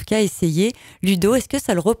perfection, ou en tout cas essayer. Ludo, est-ce que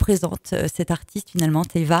ça le représente, cet artiste finalement,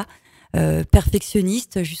 Teiva,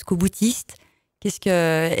 perfectionniste jusqu'au boutiste?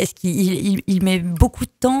 Est-ce qu'il met beaucoup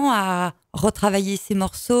de temps à retravailler ses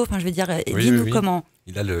morceaux? Enfin, je veux dire, dis-nous comment.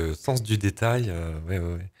 Il a le sens du détail.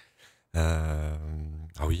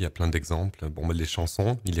 Il y a plein d'exemples. Les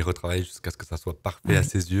chansons, il les retravaille jusqu'à ce que ça soit parfait à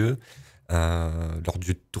ses yeux. Lors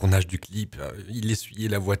du tournage du clip, il essuyait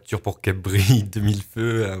la voiture pour qu'elle brille de mille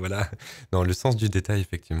feux. Non, le sens du détail,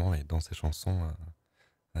 effectivement, et dans ses chansons,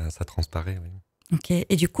 ça transparaît, oui. Ok,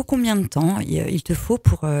 et du coup, combien de temps il te faut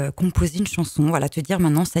pour composer une chanson? Te dire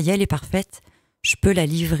maintenant, ça y est, elle est parfaite, je peux la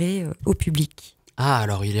livrer au public.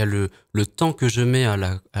 Alors il y a le temps que je mets à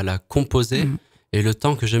la composer, et le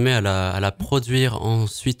temps que je mets à la produire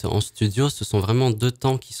ensuite en studio, ce sont vraiment 2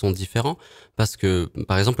 temps qui sont différents. Parce que,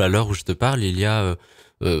 par exemple, à l'heure où je te parle, il y a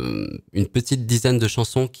une petite dizaine de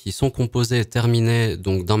chansons qui sont composées et terminées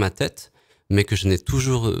donc dans ma tête, mais que je n'ai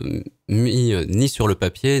toujours mis ni sur le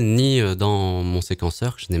papier, ni dans mon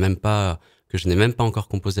séquenceur, que je n'ai même pas encore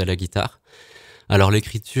composé à la guitare. Alors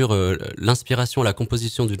l'écriture, l'inspiration, la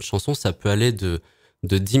composition d'une chanson, ça peut aller de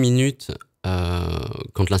 10 minutes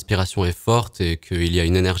quand l'inspiration est forte et qu'il y a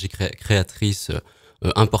une énergie créatrice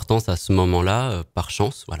importante à ce moment-là, par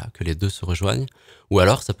chance, voilà, que les deux se rejoignent. Ou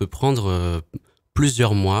alors ça peut prendre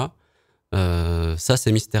plusieurs mois. Ça,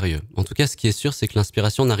 c'est mystérieux. En tout cas, ce qui est sûr, c'est que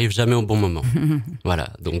l'inspiration n'arrive jamais au bon moment.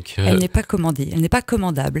 Voilà, donc... Elle n'est pas commandée, elle n'est pas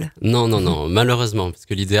commandable. Non, malheureusement, parce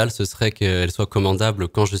que l'idéal, ce serait qu'elle soit commandable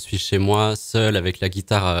quand je suis chez moi, seul, avec la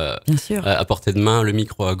guitare Bien sûr. à portée de main, le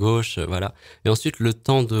micro à gauche, voilà. Et ensuite, le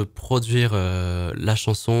temps de produire la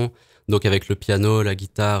chanson, donc avec le piano, la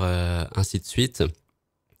guitare, ainsi de suite.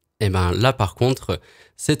 Et ben là, par contre,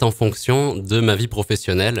 c'est en fonction de ma vie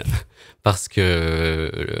professionnelle, parce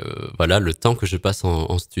que voilà, le temps que je passe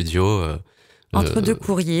en studio. Entre deux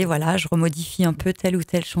courriers, voilà, je remodifie un peu telle ou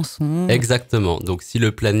telle chanson. Exactement. Donc, si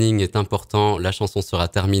le planning est important, la chanson sera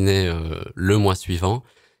terminée le mois suivant.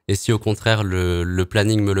 Et si au contraire le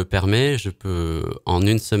planning me le permet, je peux en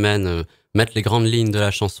une semaine mettre les grandes lignes de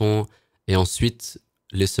la chanson, et ensuite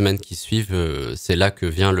les semaines qui suivent, c'est là que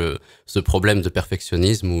vient ce problème de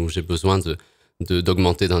perfectionnisme où j'ai besoin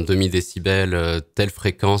d'augmenter d'un demi-décibel telle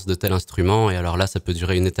fréquence de tel instrument, et alors là ça peut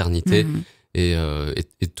durer une éternité. Et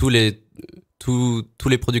tous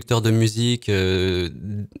les producteurs de musique,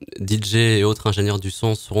 DJ et autres ingénieurs du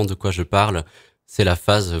son sauront de quoi je parle. C'est la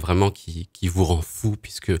phase vraiment qui vous rend fou,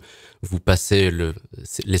 puisque vous passez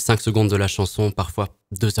les 5 secondes de la chanson, parfois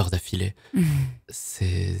 2 heures d'affilée.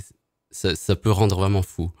 Ça peut rendre vraiment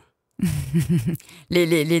fou.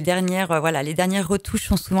 les dernières retouches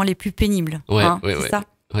sont souvent les plus pénibles. Ouais, c'est ça.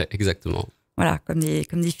 Ouais, exactement. Voilà, comme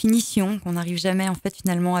des finitions qu'on n'arrive jamais en fait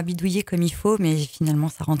finalement à bidouiller comme il faut, mais finalement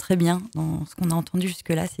ça rend très bien dans ce qu'on a entendu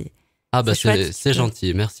jusque-là. C'est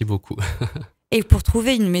gentil, merci beaucoup. Et pour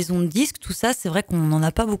trouver une maison de disques, tout ça, c'est vrai qu'on n'en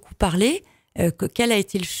a pas beaucoup parlé. Quel a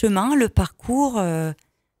été le chemin, le parcours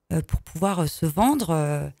pour pouvoir se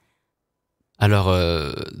vendre Alors,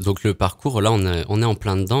 donc le parcours, là, on est en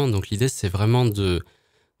plein dedans. Donc l'idée, c'est vraiment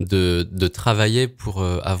de travailler pour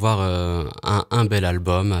avoir un bel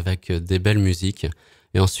album avec des belles musiques.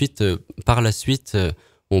 Et ensuite, par la suite,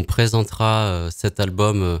 on présentera cet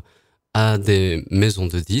album à des maisons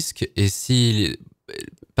de disques. Et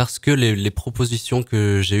parce que les propositions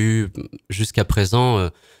que j'ai eues jusqu'à présent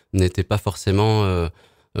n'étaient pas forcément...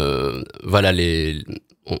 voilà,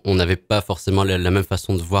 on n'avait pas forcément la même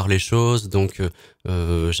façon de voir les choses, donc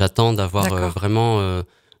j'attends d'avoir vraiment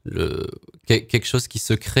quelque chose qui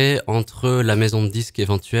se crée entre la maison de disques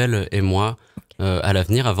éventuelle et moi à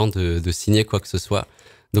l'avenir, avant de signer quoi que ce soit.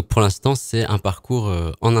 Donc pour l'instant, c'est un parcours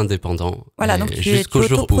en indépendant. Voilà, donc tu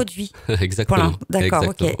autoproduis. Exactement. Voilà, d'accord,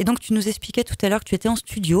 exactement. ok. Et donc tu nous expliquais tout à l'heure que tu étais en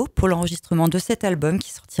studio pour l'enregistrement de cet album qui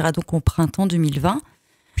sortira donc au printemps 2020,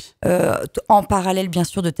 en parallèle bien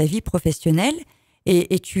sûr de ta vie professionnelle.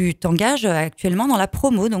 Et tu t'engages actuellement dans la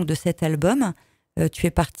promo donc, de cet album. Tu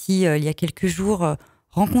es parti il y a quelques jours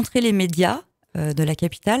rencontrer les médias de la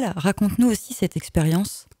capitale. Raconte-nous aussi cette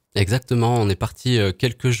expérience. Exactement, on est parti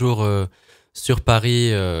quelques jours sur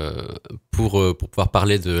Paris pour pouvoir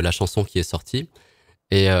parler de la chanson qui est sortie.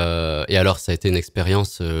 Et alors, ça a été une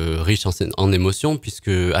expérience riche en émotions, puisque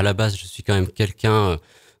à la base, je suis quand même quelqu'un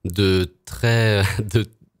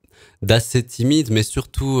d'assez timide, mais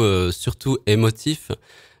surtout émotif.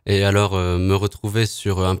 Et alors, me retrouver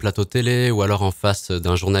sur un plateau télé, ou alors en face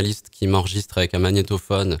d'un journaliste qui m'enregistre avec un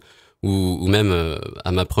magnétophone, ou même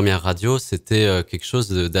à ma première radio, c'était quelque chose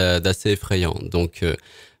d'assez effrayant. Donc,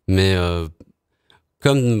 mais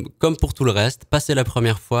comme pour tout le reste, passer la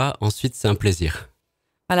première fois, ensuite c'est un plaisir.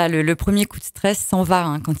 Voilà, le premier coup de stress s'en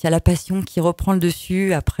va, quand il y a la passion qui reprend le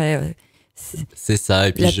dessus, après... C'est ça,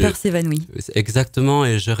 et puis la peur s'évanouit. Exactement,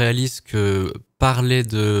 et je réalise que parler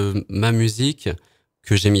de ma musique,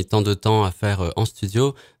 que j'ai mis tant de temps à faire en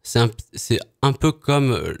studio, c'est un peu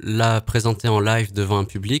comme la présenter en live devant un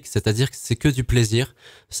public, c'est-à-dire que c'est que du plaisir.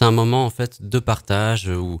 C'est un moment en fait de partage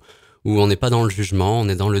où on n'est pas dans le jugement, on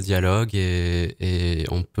est dans le dialogue, et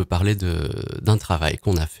on peut parler d'un travail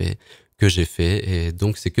qu'on a fait, que j'ai fait, et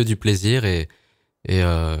donc c'est que du plaisir, et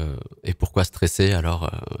pourquoi stresser alors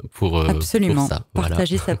Absolument. pour ça.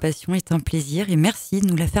 Partager sa passion est un plaisir, et merci de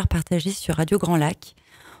nous la faire partager sur Radio Grand Lac.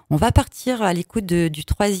 On va partir à l'écoute du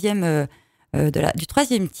troisième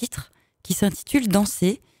titre qui s'intitule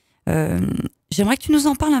Danser. J'aimerais que tu nous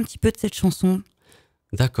en parles un petit peu de cette chanson.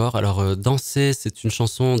 D'accord. Alors, Danser, c'est une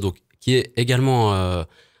chanson donc, qui est également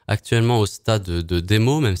actuellement au stade de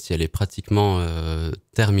démo, même si elle est pratiquement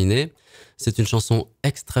terminée. C'est une chanson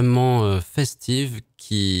extrêmement festive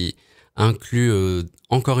qui inclut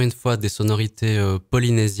encore une fois des sonorités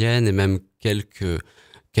polynésiennes et même quelques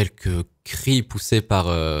cris poussés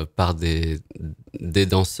par des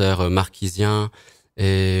danseurs marquisiens.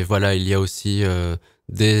 Et voilà, il y a aussi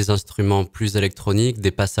des instruments plus électroniques,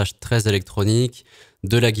 des passages très électroniques,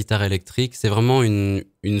 de la guitare électrique. C'est vraiment une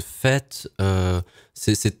fête.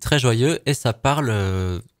 C'est très joyeux et ça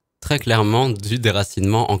parle très clairement du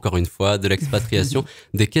déracinement, encore une fois, de l'expatriation,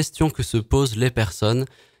 des questions que se posent les personnes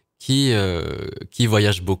qui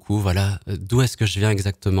voyagent beaucoup. Voilà, d'où est-ce que je viens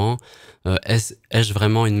exactement? Ai-je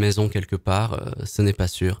vraiment une maison quelque part? Ce n'est pas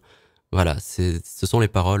sûr. Voilà, ce sont les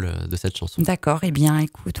paroles de cette chanson. D'accord, eh bien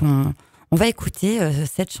écoute, on va écouter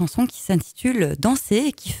cette chanson qui s'intitule Danser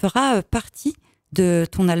et qui fera partie de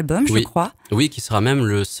ton album, je crois. Oui, qui sera même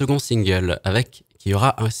le second single, qui y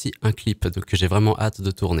aura ainsi un clip que j'ai vraiment hâte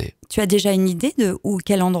de tourner. Tu as déjà une idée de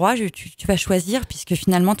quel endroit tu vas choisir, puisque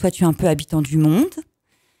finalement, toi, tu es un peu habitant du monde.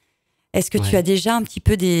 Est-ce que tu as déjà un petit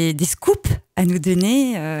peu des scoops à nous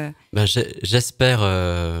donner J'espère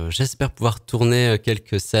pouvoir tourner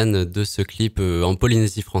quelques scènes de ce clip en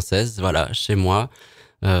Polynésie française, voilà, chez moi,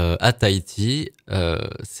 à Tahiti.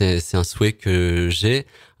 C'est un souhait que j'ai.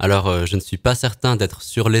 Alors, je ne suis pas certain d'être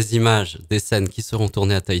sur les images des scènes qui seront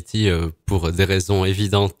tournées à Tahiti pour des raisons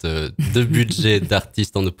évidentes de budget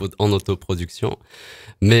d'artistes en autoproduction.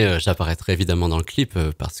 Mais j'apparaîtrai évidemment dans le clip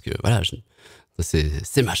parce que voilà,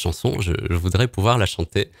 c'est ma chanson, je voudrais pouvoir la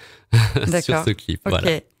chanter sur ce clip. Okay.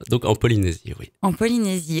 Voilà. Donc en Polynésie, oui. En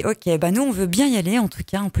Polynésie, ok. Bah nous, on veut bien y aller, en tout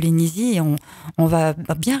cas en Polynésie, et on va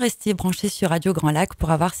bien rester branchés sur Radio Grand Lac pour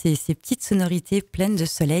avoir ces petites sonorités pleines de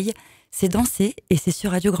soleil. C'est Danser et c'est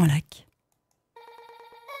sur Radio Grand Lac.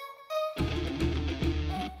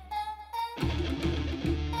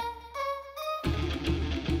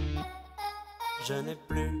 Je n'ai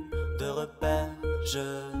plus de repères,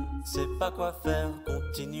 je sais pas quoi faire,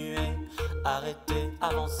 continuer, arrêter,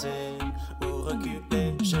 avancer ou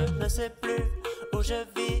reculer. Je ne sais plus où je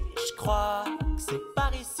vis, je crois que c'est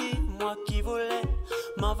par ici, moi qui voulais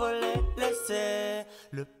m'envoler, laisser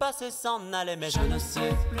le passé s'en aller. Mais je ne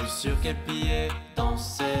sais plus sur quel pied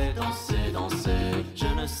danser, danser, danser. Je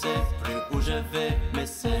ne sais plus où je vais, mais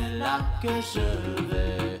c'est là que je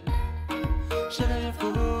vais. Je deviens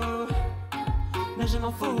fou, mais je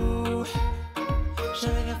m'en fous. Je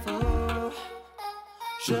deviens fou,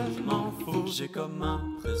 je m'en fous. J'ai comme un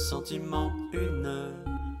pressentiment, une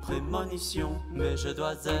prémonition, mais je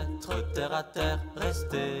dois être terre à terre,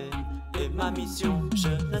 rester est ma mission. Je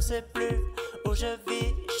ne sais plus où je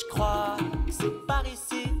vis, je crois que c'est par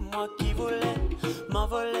ici, moi qui voulais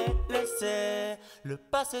m'envoler, laisser le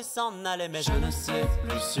passé s'en aller. Mais je ne sais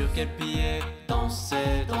plus sur quel pied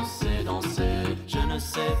danser, danser, danser. Je ne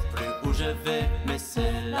sais plus où je vais, mais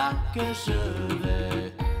c'est là que je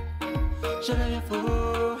vais. Je deviens fou,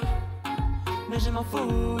 mais je m'en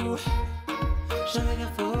fous. Je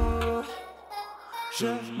deviens fou, je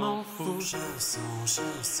m'en fous. Je sens,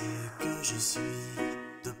 je sais que je suis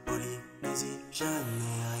de Polynésie. Je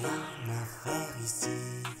n'ai rien à faire ici.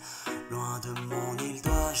 Loin de mon île,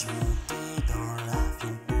 dois-je monter dans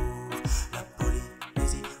l'avion pour la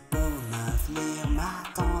Polynésie? Mon avenir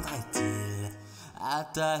m'attendrait-il à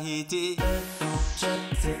Tahiti? Je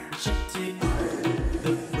sais, je dis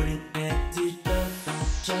de Polynésie.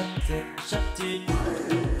 Je sais, je dis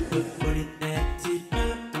de Polynésie.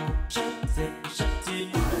 Je sais, je dis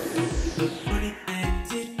de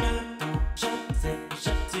Polynésie. Je sais,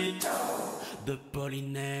 je dis de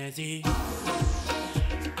Polynésie.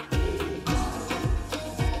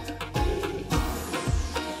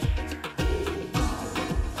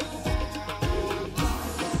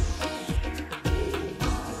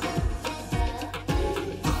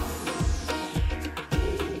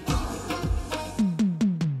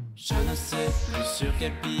 Sur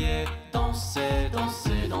quel pied danser,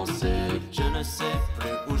 danser, danser. Je ne sais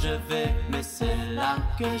plus où je vais, mais c'est là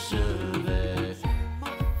que je vais.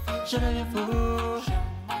 Je deviens fou,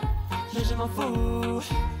 mais je m'en fous.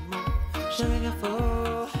 Je deviens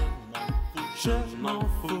fou, je m'en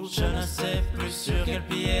fous. Je ne sais plus sur quel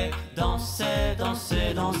pied danser,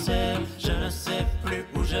 danser, danser. Je ne sais plus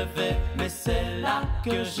où je vais, mais c'est là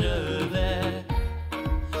que je vais.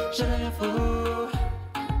 Je deviens fou,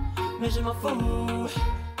 mais je m'en fous,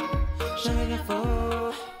 je deviens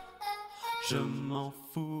fou, je m'en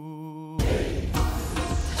fous.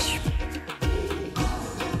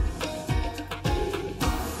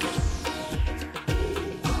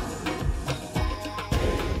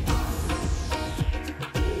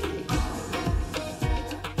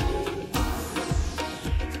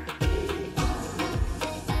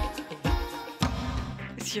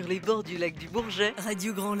 sur les bords du lac du Bourget.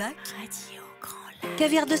 Radio Grand Lac. Radio Grand Lac.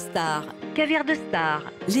 Caviar de star, Caviar de star,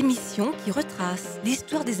 l'émission qui retrace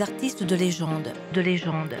l'histoire des artistes de légende.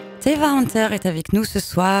 Teiva Hunter est avec nous ce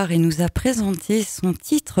soir et nous a présenté son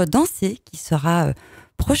titre Danser qui sera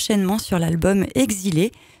prochainement sur l'album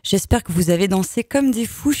Exilé. J'espère que vous avez dansé comme des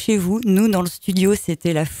fous chez vous. Nous, dans le studio,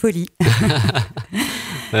 c'était la folie.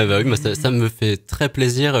 Ouais, bah oui, moi, ça me fait très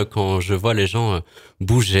plaisir quand je vois les gens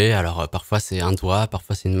bouger. Alors, parfois, c'est un doigt,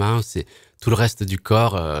 parfois, c'est une main, c'est tout le reste du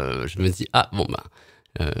corps. Je me dis,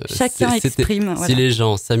 chacun exprime. Si les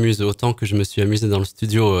gens s'amusent autant que je me suis amusé dans le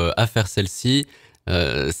studio à faire celle-ci,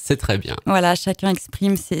 c'est très bien. Voilà, chacun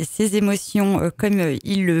exprime ses émotions comme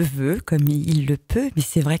il le veut, comme il le peut. Mais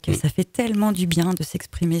c'est vrai que ça fait tellement du bien de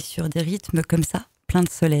s'exprimer sur des rythmes comme ça, plein de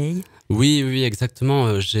soleil. Oui,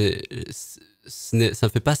 exactement. Ça ne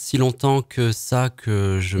fait pas si longtemps que ça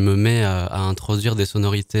que je me mets à introduire des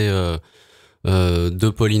sonorités de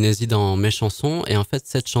Polynésie dans mes chansons. Et en fait,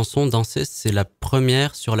 cette chanson, Danser, c'est la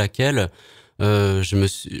première sur laquelle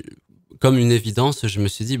comme une évidence, je me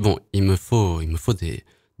suis dit, bon, il me faut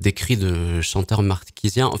des cris de chanteurs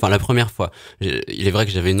marquisiens. Enfin, la première fois. Il est vrai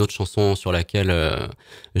que j'avais une autre chanson sur laquelle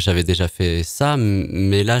j'avais déjà fait ça,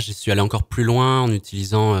 mais là, je suis allé encore plus loin en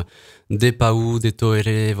utilisant des paous, des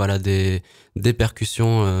toérés, voilà, des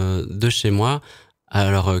percussions de chez moi.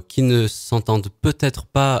 Alors, qui ne s'entendent peut-être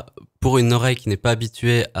pas pour une oreille qui n'est pas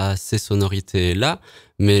habituée à ces sonorités-là,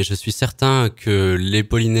 mais je suis certain que les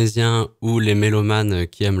Polynésiens ou les mélomanes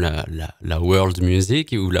qui aiment la world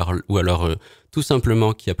music ou alors tout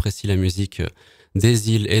simplement qui apprécient la musique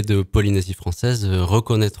des îles et de Polynésie française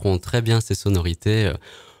reconnaîtront très bien ces sonorités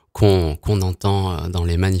qu'on entend dans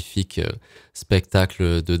les magnifiques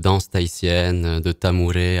spectacles de danse tahitienne, de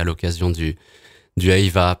tamouré à l'occasion du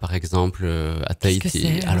Eiva, par exemple, à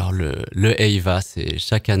Tahiti. Alors, le Eiva,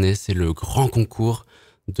 chaque année, c'est le grand concours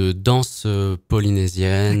de danse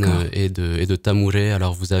polynésienne et de tamouré.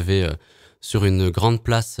 Alors, vous avez sur une grande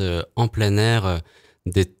place en plein air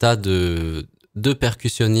des tas de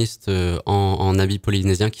percussionnistes en habits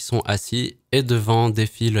polynésiens qui sont assis et devant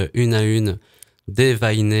défilent une à une des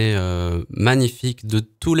vainés magnifiques de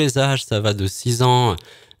tous les âges. Ça va de 6 ans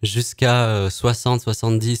jusqu'à 60,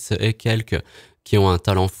 70 et quelques, qui ont un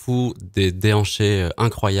talent fou, des déhanchés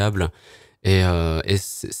incroyables. Et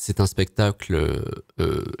c'est un spectacle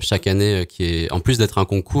chaque année qui est, en plus d'être un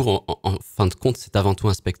concours, en fin de compte, c'est avant tout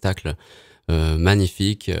un spectacle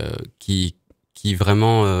magnifique qui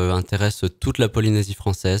vraiment intéresse toute la Polynésie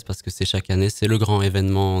française parce que c'est chaque année, c'est le grand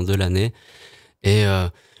événement de l'année. Et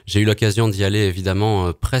j'ai eu l'occasion d'y aller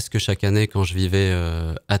évidemment presque chaque année quand je vivais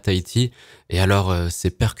à Tahiti. Et alors ces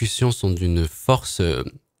percussions sont d'une force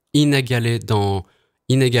inégalée,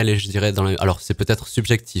 je dirais. Alors c'est peut-être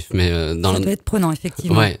subjectif, mais ça doit être prenant,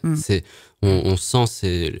 effectivement. Ouais, on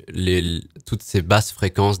sent toutes ces basses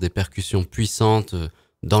fréquences, des percussions puissantes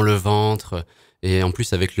dans le ventre. Et en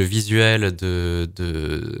plus, avec le visuel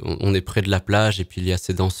on est près de la plage et puis il y a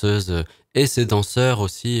ces danseuses et ces danseurs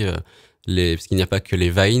aussi, parce qu'il n'y a pas que les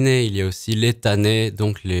vainés, il y a aussi les tanés,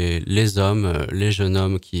 donc les hommes, les jeunes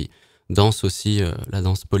hommes qui dansent aussi la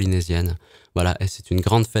danse polynésienne. Voilà, et c'est une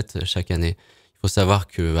grande fête chaque année. Il faut savoir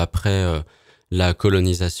que après la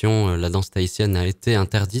colonisation, la danse tahitienne a été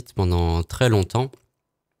interdite pendant très longtemps,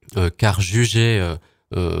 car jugée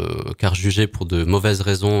pour de mauvaises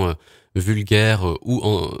raisons vulgaires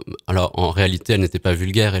alors en réalité elle n'était pas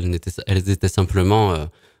vulgaire, elle était simplement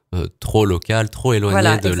trop locale, trop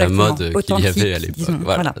éloignée de la mode qu'il y avait à l'époque.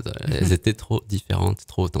 Voilà. Elles étaient trop différentes,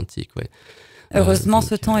 trop authentiques, ouais. Heureusement,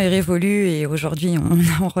 ce temps est révolu et aujourd'hui,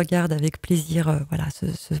 on regarde avec plaisir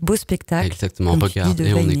ce beau spectacle. Exactement, on regarde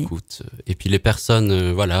et on écoute. Et puis les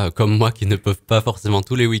personnes comme moi qui ne peuvent pas forcément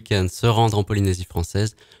tous les week-ends se rendre en Polynésie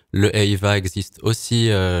française, le Eiva existe aussi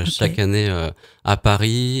chaque année à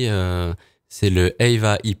Paris. C'est le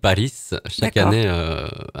Eiva i Paris. Chaque année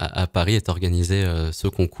à Paris est organisé ce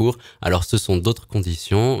concours. Alors ce sont d'autres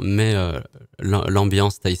conditions, mais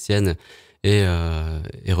l'ambiance tahitienne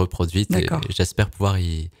est reproduite et j'espère pouvoir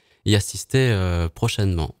y assister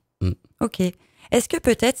prochainement. Ok. Est-ce que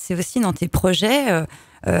peut-être c'est aussi dans tes projets,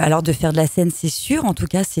 alors de faire de la scène, c'est sûr, en tout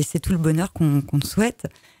cas c'est tout le bonheur qu'on te souhaite.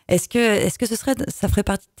 Est-ce que ça ferait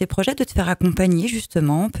partie de tes projets de te faire accompagner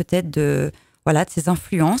justement, peut-être de ces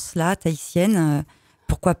influences-là tahitiennes,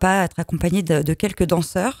 pourquoi pas être accompagné de quelques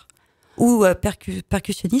danseurs ou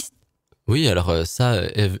percussionnistes? Oui, alors ça,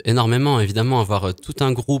 énormément, évidemment, avoir tout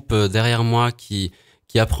un groupe derrière moi qui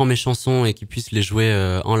apprend mes chansons et qui puisse les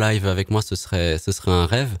jouer en live avec moi, ce serait un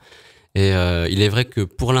rêve. Et il est vrai que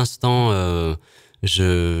pour l'instant,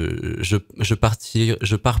 je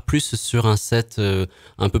pars plus sur un set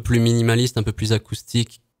un peu plus minimaliste, un peu plus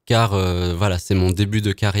acoustique, car voilà, c'est mon début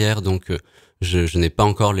de carrière, donc je n'ai pas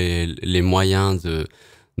encore les moyens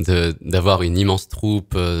d'avoir une immense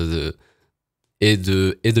troupe et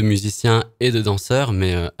de musiciens et de danseurs,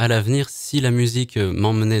 mais à l'avenir, si la musique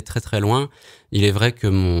m'emmenait très très loin, il est vrai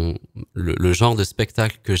que le genre de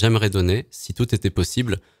spectacle que j'aimerais donner, si tout était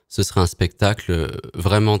possible, ce serait un spectacle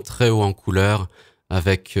vraiment très haut en couleur,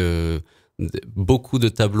 avec beaucoup de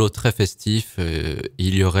tableaux très festifs.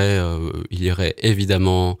 Il y aurait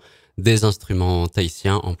évidemment des instruments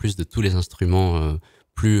tahitiens, en plus de tous les instruments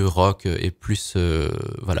plus rock et plus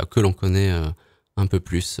voilà, que l'on connaît un peu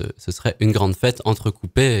plus. Ce serait une grande fête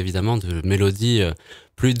entrecoupée évidemment de mélodies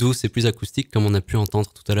plus douces et plus acoustiques, comme on a pu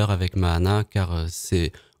entendre tout à l'heure avec Mahana, car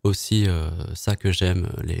c'est aussi ça que j'aime,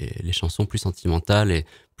 les chansons plus sentimentales et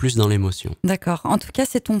plus dans l'émotion. D'accord. En tout cas,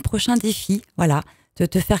 c'est ton prochain défi, voilà, de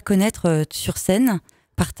te faire connaître sur scène,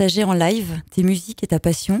 partager en live tes musiques et ta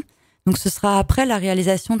passion. Donc ce sera après la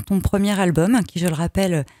réalisation de ton premier album, qui, je le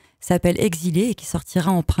rappelle, s'appelle Exilé et qui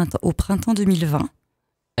sortira au printemps 2020.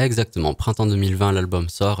 Exactement, printemps 2020, l'album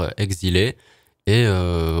sort, Exilé, et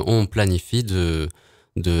on planifie de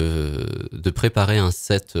préparer un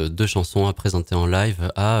set de chansons à présenter en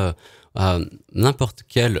live à n'importe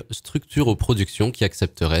quelle structure ou production qui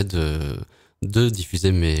accepterait de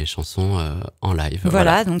diffuser mes chansons en live.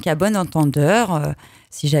 Voilà, donc à bon entendeur,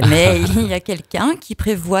 si jamais il y a quelqu'un qui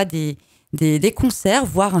prévoit des concerts,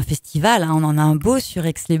 voire un festival, hein, on en a un beau sur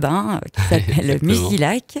Aix-les-Bains qui s'appelle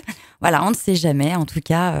Musilac. Voilà, on ne sait jamais. En tout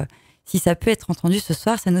cas, si ça peut être entendu ce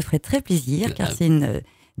soir, ça nous ferait très plaisir, car c'est une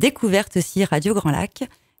découverte aussi Radio Grand Lac.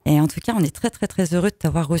 Et en tout cas, on est très très très heureux de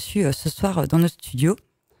t'avoir reçu ce soir dans notre studio.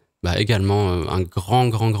 Bah également, un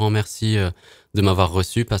grand merci de m'avoir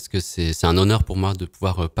reçu, parce que c'est un honneur pour moi de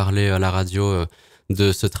pouvoir parler à la radio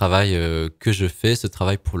de ce travail que je fais, ce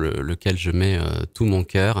travail pour lequel je mets tout mon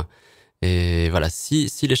cœur. Et voilà, si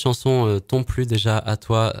les chansons t'ont plu déjà à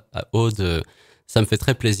toi, à Aude, ça me fait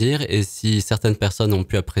très plaisir. Et si certaines personnes ont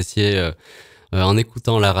pu apprécier en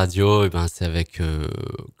écoutant la radio, ben c'est avec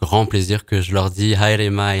grand plaisir que je leur dis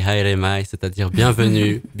Haere mai, c'est-à-dire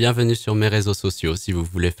bienvenue sur mes réseaux sociaux. Si vous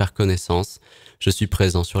voulez faire connaissance, je suis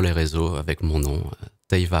présent sur les réseaux avec mon nom,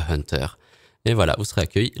 Teiva Hunter. Et voilà, vous serez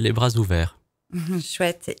accueillis les bras ouverts.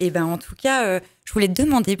 Chouette. Et ben en tout cas, je voulais te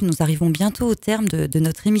demander, nous arrivons bientôt au terme de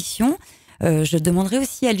notre émission. Je demanderai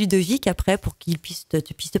aussi à Ludovic après pour qu'il puisse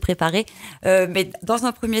te préparer. Mais dans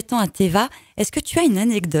un premier temps, à Teiva, est-ce que tu as une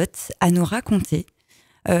anecdote à nous raconter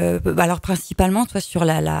alors principalement, toi, sur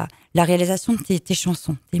la réalisation de tes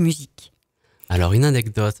chansons, tes musiques. Alors, une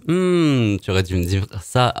anecdote. Tu aurais dû me dire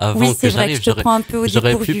ça avant oui, que j'arrive. Oui, c'est vrai que je te prends un peu au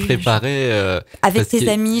dépourvu. J'aurais pu préparer... avec tes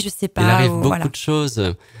amis, je sais pas. Il arrive beaucoup de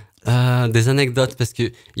choses. Des anecdotes, parce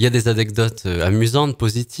que il y a des anecdotes amusantes,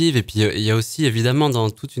 positives, et puis il y a aussi, évidemment,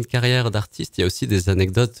 dans toute une carrière d'artiste, il y a aussi des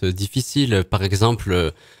anecdotes difficiles. Par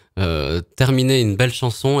exemple, terminer une belle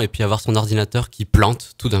chanson et puis avoir son ordinateur qui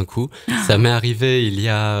plante tout d'un coup. Ça m'est arrivé il y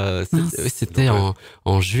a... C'était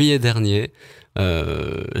en juillet dernier.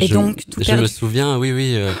 Je me souviens,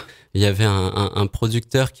 il y avait un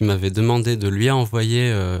producteur qui m'avait demandé de lui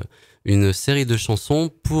envoyer une série de chansons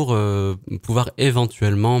pour pouvoir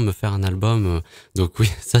éventuellement me faire un album. Donc oui,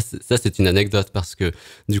 ça c'est une anecdote, parce que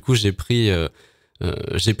du coup j'ai pris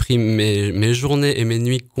mes journées et mes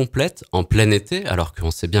nuits complètes en plein été, alors qu'on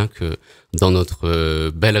sait bien que dans notre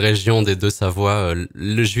belle région des Deux-Savoies,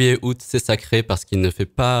 le juillet-août c'est sacré parce qu'il ne fait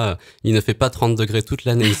pas 30 degrés toute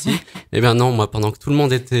l'année ici. Eh bien non, moi pendant que tout le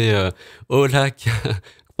monde était au lac,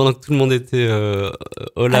 pendant que tout le monde était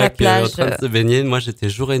au lac en train de se baigner, moi j'étais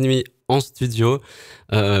jour et nuit en studio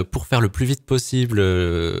pour faire le plus vite possible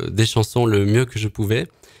des chansons le mieux que je pouvais.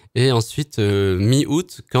 Et ensuite,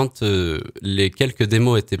 mi-août, quand les quelques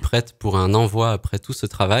démos étaient prêtes pour un envoi après tout ce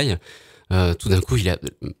travail, tout d'un coup,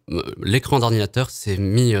 l'écran d'ordinateur s'est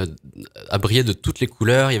mis à briller de toutes les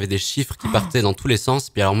couleurs. Il y avait des chiffres qui partaient dans tous les sens.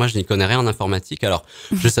 Puis alors moi, je n'y connais rien en informatique. Alors,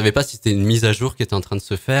 je savais pas si c'était une mise à jour qui était en train de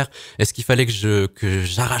se faire. Est-ce qu'il fallait que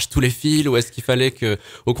j'arrache tous les fils, ou est-ce qu'il fallait que,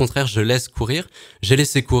 au contraire, je laisse courir? J'ai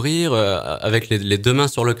laissé courir avec les deux mains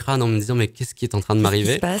sur le crâne en me disant mais qu'est-ce qui est en train de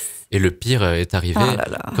m'arriver? Et le pire est arrivé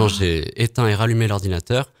quand j'ai éteint et rallumé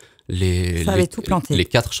l'ordinateur. Les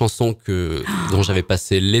 4 chansons dont j'avais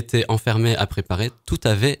passé l'été enfermé à préparer, tout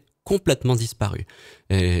avait complètement disparu.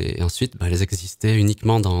 Et ensuite, elles existaient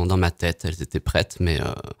uniquement dans ma tête. Elles étaient prêtes, mais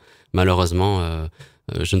malheureusement,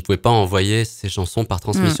 je ne pouvais pas envoyer ces chansons par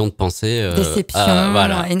transmission de pensée déception,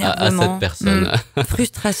 à énervement, cette personne.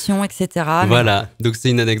 Frustration, etc. Voilà, donc c'est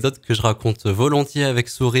une anecdote que je raconte volontiers avec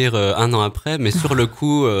sourire 1 an après, mais sur le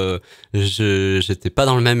coup, j'étais pas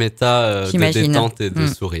dans le même état de détente et de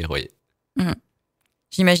sourire, oui.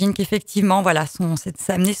 J'imagine qu'effectivement, voilà, ça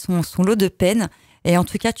a amené son lot de peine. Et en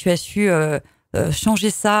tout cas, tu as su changer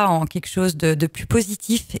ça en quelque chose de plus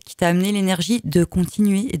positif qui t'a amené l'énergie de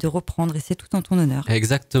continuer et de reprendre. Et c'est tout en ton honneur.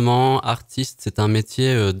 Exactement. Artiste, c'est un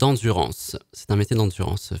métier d'endurance. C'est un métier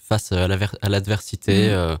d'endurance face à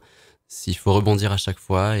l'adversité. Il faut rebondir à chaque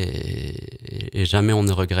fois et jamais on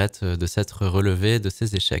ne regrette de s'être relevé de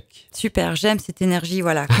ses échecs. Super, j'aime cette énergie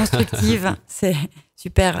constructive. C'est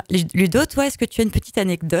super. Ludo, toi, est-ce que tu as une petite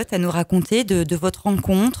anecdote à nous raconter de votre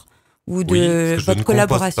rencontre ou de votre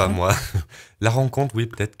collaboration? Je ne compose pas, moi. La rencontre, oui,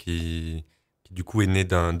 peut-être qui du coup est née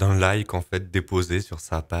d'un like en fait déposé sur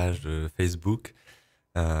sa page Facebook.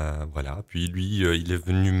 Voilà. Puis lui, il est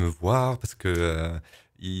venu me voir parce que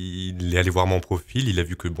il est allé voir mon profil. Il a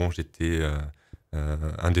vu que j'étais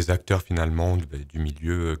un des acteurs finalement du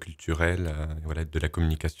milieu culturel, voilà, de la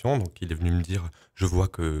communication. Donc il est venu me dire, je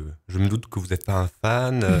me doute que vous n'êtes pas un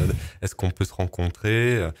fan. Est-ce qu'on peut se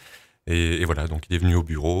rencontrer? Et voilà, donc il est venu au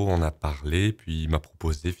bureau, on a parlé, puis il m'a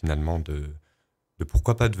proposé finalement de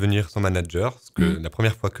pourquoi pas devenir son manager, parce que la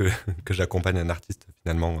première fois que j'accompagne un artiste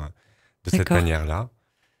finalement de cette manière-là.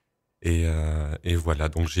 Et voilà,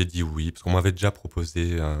 donc j'ai dit oui, parce qu'on m'avait déjà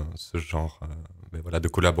proposé ce genre de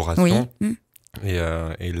collaboration. Oui.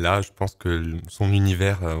 Et là, je pense que son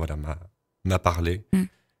univers m'a parlé.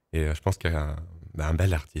 Et je pense qu'il y a un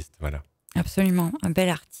bel artiste, voilà. Absolument, un bel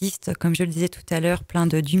artiste, comme je le disais tout à l'heure, plein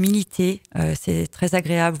d'humilité. C'est très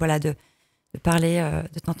agréable, de parler,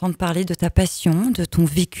 de t'entendre parler de ta passion, de ton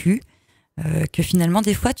vécu, que finalement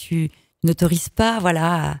des fois tu n'autorises pas,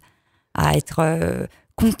 à être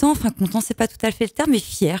content. Enfin, content, c'est pas tout à fait le terme, mais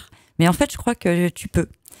fier. Mais en fait, je crois que tu peux.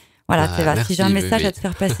 Voilà, merci, si j'ai un message à te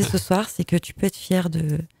faire passer ce soir, c'est que tu peux être fier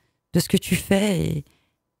de ce que tu fais et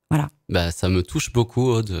voilà. Ça me touche beaucoup,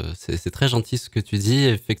 Aude. C'est très gentil ce que tu dis.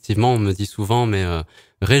 Effectivement, on me dit souvent, mais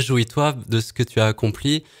réjouis-toi de ce que tu as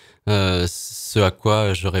accompli. Ce à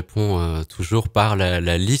quoi je réponds toujours par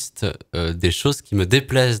la liste des choses qui me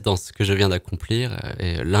déplaisent dans ce que je viens d'accomplir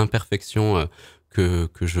et l'imperfection que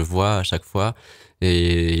je vois à chaque fois.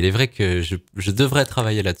 Et il est vrai que je devrais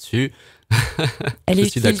travailler là-dessus. Elle est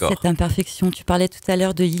suis utile, d'accord. cette imperfection. Tu parlais tout à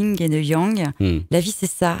l'heure de yin et de yang. La vie, c'est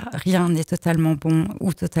ça. Rien n'est totalement bon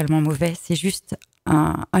ou totalement mauvais. C'est juste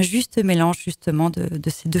un juste mélange, justement, de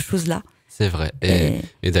ces deux choses-là. C'est vrai.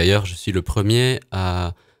 Et d'ailleurs, je suis le premier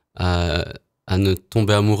à ne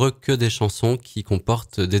tomber amoureux que des chansons qui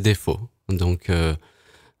comportent des défauts. Donc,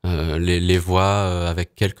 les voix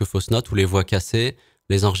avec quelques fausses notes ou les voix cassées,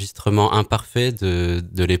 les enregistrements imparfaits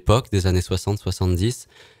de l'époque, des années 60-70.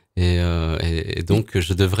 Et donc,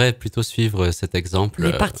 je devrais plutôt suivre cet exemple.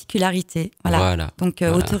 Les particularités, voilà. Donc,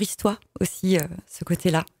 autorise-toi aussi ce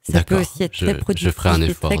côté-là. Ça peut aussi être très productif. Je ferai un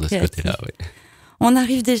effort de ce côté-là, oui. On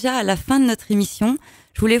arrive déjà à la fin de notre émission.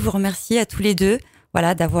 Je voulais vous remercier à tous les deux,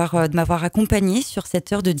 de m'avoir accompagné sur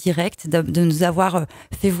cette heure de direct, de nous avoir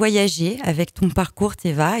fait voyager avec ton parcours,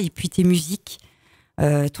 Teiva, et puis tes musiques.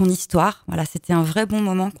 Ton histoire. Voilà, c'était un vrai bon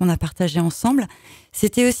moment qu'on a partagé ensemble.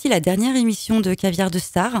 C'était aussi la dernière émission de Caviar de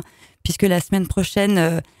Star, puisque la semaine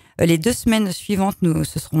prochaine, les 2 semaines suivantes,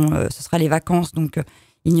 ce sera les vacances, donc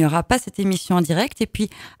il n'y aura pas cette émission en direct. Et puis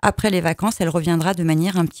après les vacances, elle reviendra de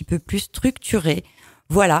manière un petit peu plus structurée.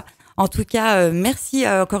 Voilà. En tout cas, merci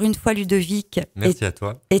encore une fois Ludovic. Merci à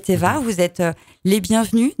toi. Et Teiva, vous êtes les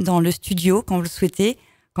bienvenus dans le studio quand vous le souhaitez,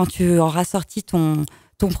 quand tu auras sorti ton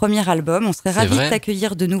premier album. On serait ravis de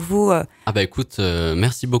t'accueillir de nouveau. Écoute,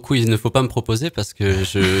 merci beaucoup. Il ne faut pas me proposer parce que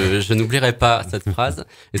je n'oublierai pas cette phrase.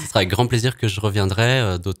 Et ce sera avec grand plaisir que je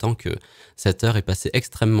reviendrai, d'autant que cette heure est passée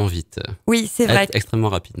extrêmement vite. Oui, c'est vrai. Extrêmement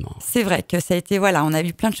rapidement. C'est vrai que ça a été, on a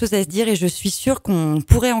eu plein de choses à se dire et je suis sûre qu'on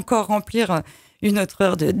pourrait encore remplir une autre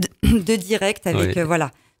heure de direct avec,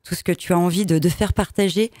 tout ce que tu as envie de faire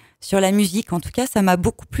partager sur la musique. En tout cas, ça m'a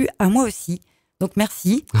beaucoup plu à moi aussi. Donc,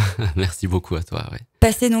 merci. Merci beaucoup à toi, oui.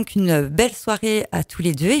 Passez donc une belle soirée à tous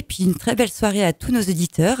les deux et puis une très belle soirée à tous nos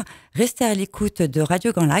auditeurs. Restez à l'écoute de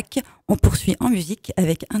Radio Grand Lac. On poursuit en musique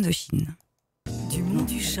avec Indochine. Du Mont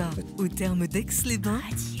du Chat au terme d'Aix-les-Bains,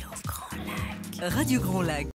 Radio Grand Lac. Radio Grand Lac.